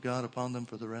blessings of God upon them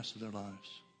for the rest of their lives.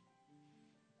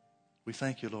 We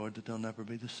thank you, Lord, that they'll never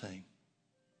be the same.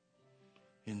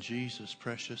 In Jesus'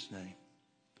 precious name.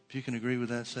 If you can agree with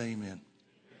that, say amen.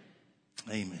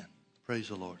 Amen. Praise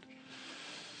the Lord.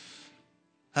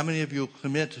 How many of you will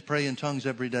commit to pray in tongues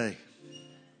every day?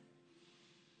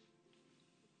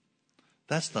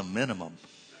 That's the minimum.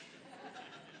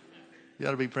 You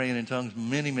ought to be praying in tongues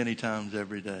many, many times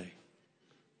every day.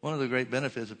 One of the great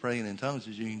benefits of praying in tongues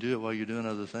is you can do it while you're doing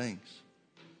other things.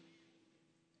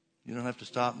 You don't have to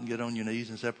stop and get on your knees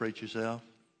and separate yourself.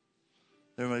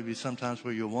 There may be some times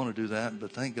where you'll want to do that,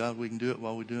 but thank God we can do it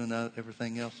while we're doing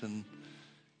everything else in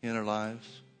our lives.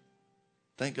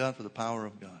 Thank God for the power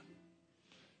of God.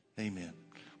 Amen.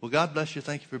 Well, God bless you.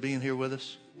 Thank you for being here with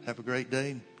us. Have a great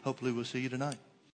day. Hopefully we'll see you tonight.